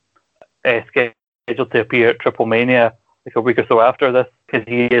like scheduled to appear at Triple Mania like a week or so after this, because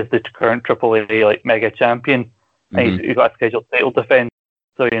he is the current AAA like mega champion. And he's got a scheduled title defense,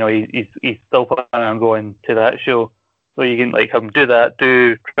 so you know he's still planning on going to that show. So you can like have him do that,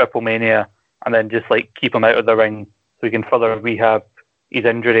 do Triple Mania, and then just like keep him out of the ring so he can further rehab his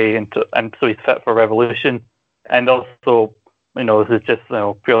injury and so he's fit for Revolution. And also, you know, this is just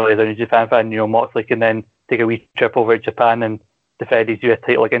purely as a New Japan fan, you know, Moxley can then take a wee trip over to Japan and defend his US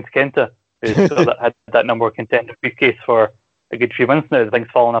title against Kenta, who's had that number one contender briefcase for a good few months now. The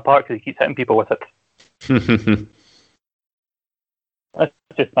thing's falling apart because he keeps hitting people with it. That's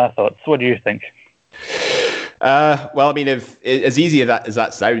just my thoughts. What do you think? Well, I mean, if as easy as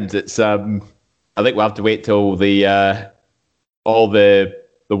that sounds, it's I think we'll have to wait till all the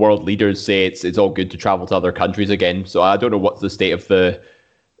world leaders say it's all good to travel to other countries again. So I don't know what the state of the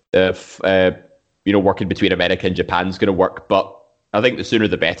working between America and Japan is going to work, but I think the sooner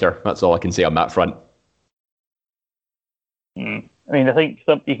the better. That's all I can say on that front. I mean, I think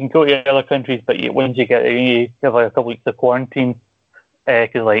you can go to other countries, but once you get there, you have like a couple weeks of quarantine.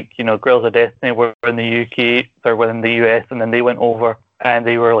 Because like, you know, Guerrillas of Destiny were in the UK, or were in the US, and then they went over and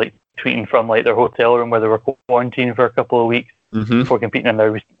they were like tweeting from like their hotel room where they were quarantined for a couple of weeks before competing in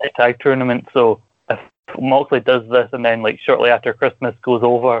their tag tournament. So if Moxley does this and then like shortly after Christmas goes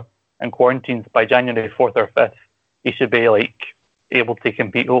over and quarantines, by January 4th or 5th, he should be like able to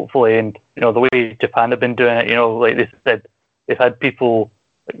compete hopefully. And you know, the way Japan have been doing it, you know, like they said, they've had people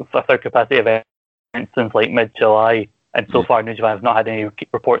like their capacity events since like mid-July. And so far, New Japan have not had any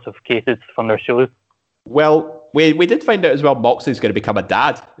reports of cases from their shows. Well, we did find out as well Moxley's going to become a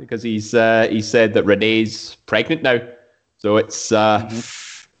dad, because he said that Renee's pregnant now. So it's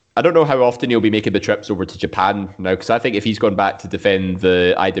I don't know how often he'll be making the trips over to Japan now, because I think if he's gone back to defend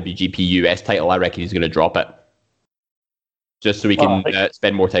the IWGP US title, I reckon he's going to drop it, just so he can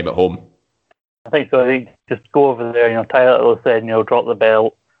spend more time at home. I think so. I think just go over there, you know, Tyler said, you know, drop the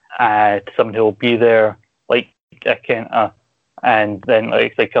belt to someone who will be there, like Kenta, and then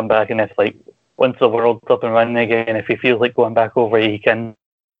like they come back, and if like once the world's up and running again, if he feels like going back over, he can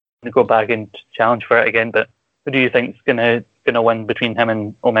go back and challenge for it again. But who do you think is gonna win between him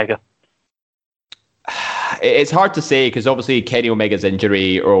and Omega? It's hard to say, because obviously Kenny Omega's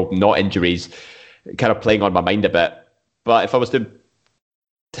injury, or not injuries, kind of playing on my mind a bit. But if I was to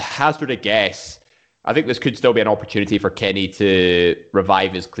hazard a guess, I think this could still be an opportunity for Kenny to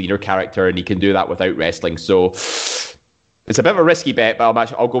revive his cleaner character, and he can do that without wrestling. So it's a bit of a risky bet, but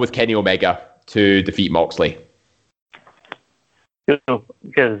I'll go with Kenny Omega to defeat Moxley.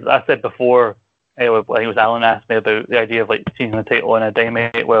 Because I said before, I think it was Alan asked me about the idea of like changing the title on a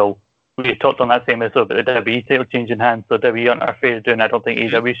Dynamite. Well, we talked on that same episode about the WWE title changing hands, so WWE aren't afraid of doing it. I don't think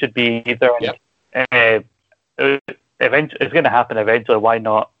AEW should be either. Yep. It's going to happen eventually. Why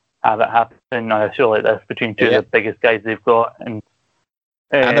not have it happen on a show like this between two of the biggest guys they've got? And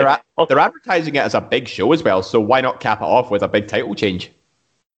they're advertising it as a big show as well, so why not cap it off with a big title change?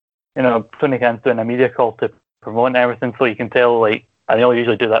 You know, Tony Khan's doing a media call to promote and everything, so you can tell, like, and they'll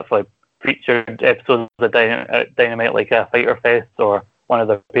usually do that for like, featured episodes of Dynamite, like a Fighter Fest or one of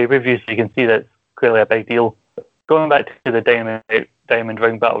the pay-per-views, so you can see that it's clearly a big deal. Going back to the Diamond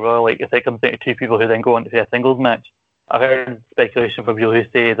Ring Battle Royal, like, if it comes down to two people who then go on to a singles match, I've heard speculation from people who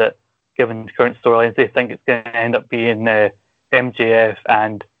say that, given the current storylines, they think it's going to end up being MJF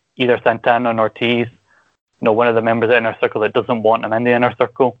and either Santana or Ortiz, you know, one of the members of the Inner Circle that doesn't want him in the Inner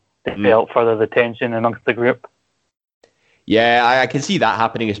Circle, to help further the tension amongst the group. Yeah, I can see that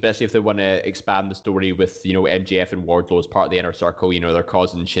happening, especially if they want to expand the story with, you know, MJF and Wardlow as part of the Inner Circle. You know, they're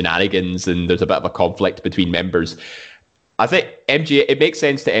causing shenanigans and there's a bit of a conflict between members. I think it makes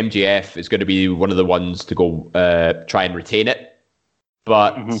sense to MJF is going to be one of the ones to go try and retain it.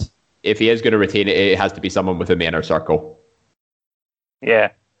 But if he is going to retain it, it has to be someone within the Inner Circle. Yeah.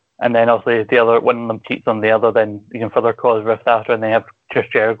 And then also if the other one of them cheats on the other, then you can further cause rifts after, and they have Chris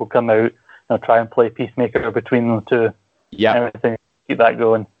Jericho come out, you know, try and play peacemaker between the two. Yeah. Everything, keep that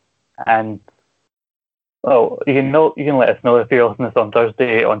going. And you can let us know if you're listening to this on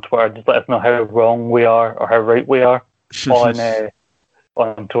Thursday on Twitter. Just let us know how wrong we are or how right we are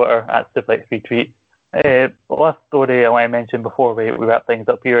on Twitter at Suplex Retweet. The last story I want to mention before we wrap things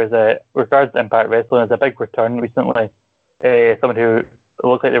up here is regards to Impact Wrestling. There's a big return recently. Someone who it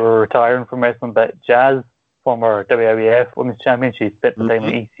looked like they were retiring from wrestling, but Jazz, former WWF Women's Champion, she spent the time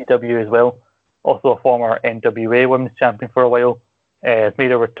in ECW as well. Also a former NWA Women's Champion for a while. Has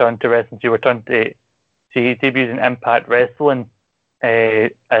made a return to wrestling. She debuted in Impact Wrestling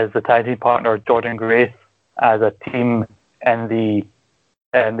as the tag team partner Jordan Grace as a team in the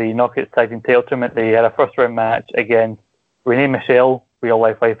Knockouts Tag Team Title Tournament. They had a first round match against Renee Michelle, real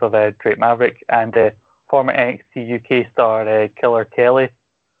life of Drake Maverick, and former NXT UK star Killer Kelly,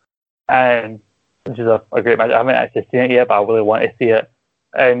 and which is a great match. I haven't actually seen it yet, but I really want to see it.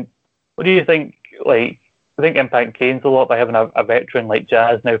 And what do you think? Like, I think Impact gains a lot by having a veteran like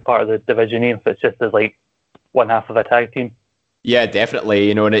Jazz now part of the division, even if it's just as like one half of a tag team. Yeah,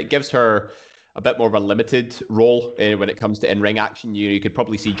 definitely. And it gives her a bit more of a limited role when it comes to in-ring action. You could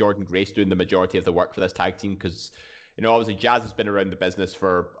probably see Jordan Grace doing the majority of the work for this tag team because, obviously Jazz has been around the business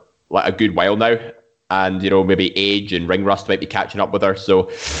for like a good while now. And, maybe age and ring rust might be catching up with her. So,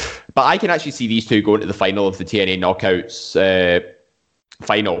 but I can actually see these two going to the final of the TNA Knockouts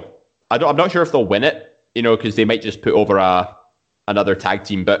final. I'm not sure if they'll win it, because they might just put over another tag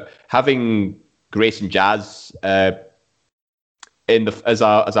team. But having Grace and Jazz as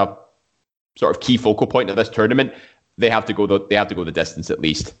a sort of key focal point of this tournament, they have to go the distance at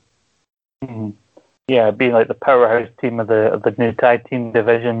least. Mm-hmm. Yeah, being like the powerhouse team of the new tag team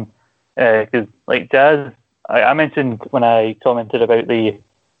division. Because like Jazz, I mentioned when I commented about the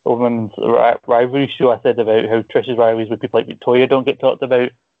women's rivalry show, I said about how Trish's rivalries with people like Victoria don't get talked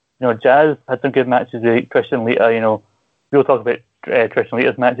about. Jazz had some good matches with Trish and Lita. People talk about Trish and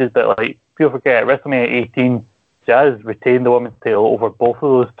Lita's matches, but like people forget at WrestleMania 18, Jazz retained the women's title over both of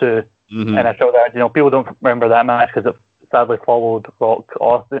those two. Mm-hmm. And I felt that people don't remember that match because it sadly followed Rock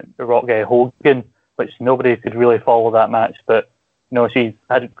Hogan, which nobody could really follow that match, but. She's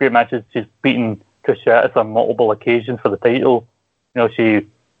had great matches. She's beaten Trish Stratus on multiple occasions for the title. She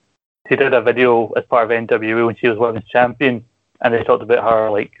did a video as part of NWA when she was women's champion, and they talked about her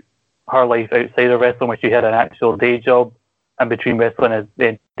life outside of wrestling, where she had an actual day job in between wrestling as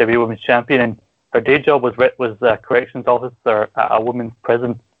the NWA women's champion. And her day job was a corrections officer at a women's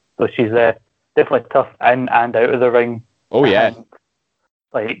prison. So she's definitely tough in and out of the ring. Oh yeah.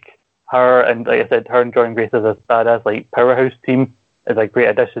 And, her and like I said, her and Jordan Grace as a badass powerhouse team is a great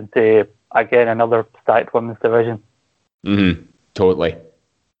addition to, again, another stacked women's division. Mm-hmm. Totally.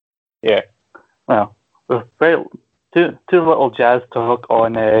 Yeah. Well, with too little Jazz talk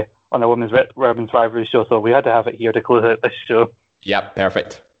on the women's rivalry show, so we had to have it here to close out this show. Yep,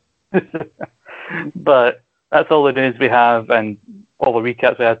 perfect. But that's all the news we have and all the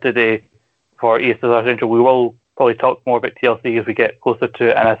recaps we have today for ESSR Central. We will probably talk more about TLC as we get closer to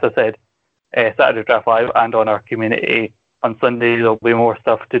it, and as I said, Saturday Draft Live and on our community on Sunday, there'll be more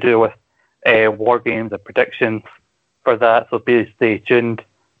stuff to do with war games and predictions for that, so please stay tuned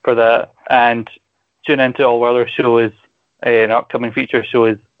for that, and tune into all our other shows and upcoming feature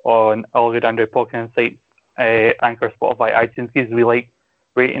shows on all good Android podcast sites, Anchor, Spotify, iTunes. Please, we like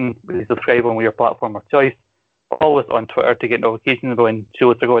rating, please subscribe on your platform of choice. Follow us on Twitter to get notifications when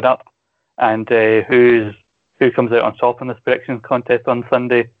shows are going up, and who comes out on top in this predictions contest on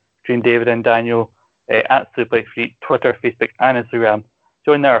Sunday between David and Daniel at Suplex Freak, Twitter, Facebook, and Instagram.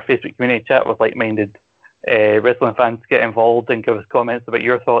 Join our Facebook community chat with like-minded wrestling fans. Get involved and give us comments about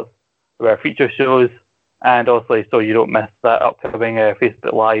your thoughts about our future shows, and also so you don't miss that upcoming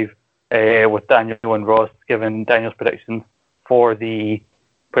Facebook Live with Daniel and Ross giving Daniel's predictions for the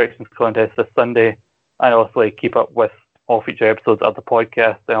predictions contest this Sunday, and also keep up with all future episodes of the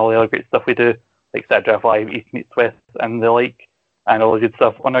podcast and all the other great stuff we do, like Saturday Draft Live, East Meets West, and the like, and all the good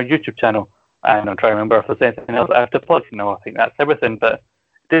stuff on our YouTube channel. And I'm trying to remember if there's anything else I have to plug. I think that's everything. But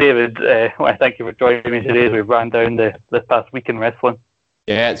David, I want to thank you for joining me today as we ran down the past week in wrestling.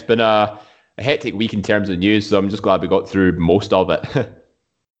 Yeah, it's been a hectic week in terms of news, so I'm just glad we got through most of it.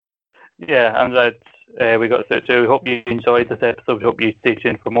 Yeah, I'm glad we got through it too. We hope you enjoyed this episode. We hope you stay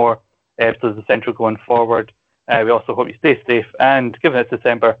tuned for more episodes of Central going forward. We also hope you stay safe, and given it's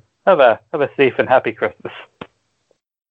December, have a safe and happy Christmas.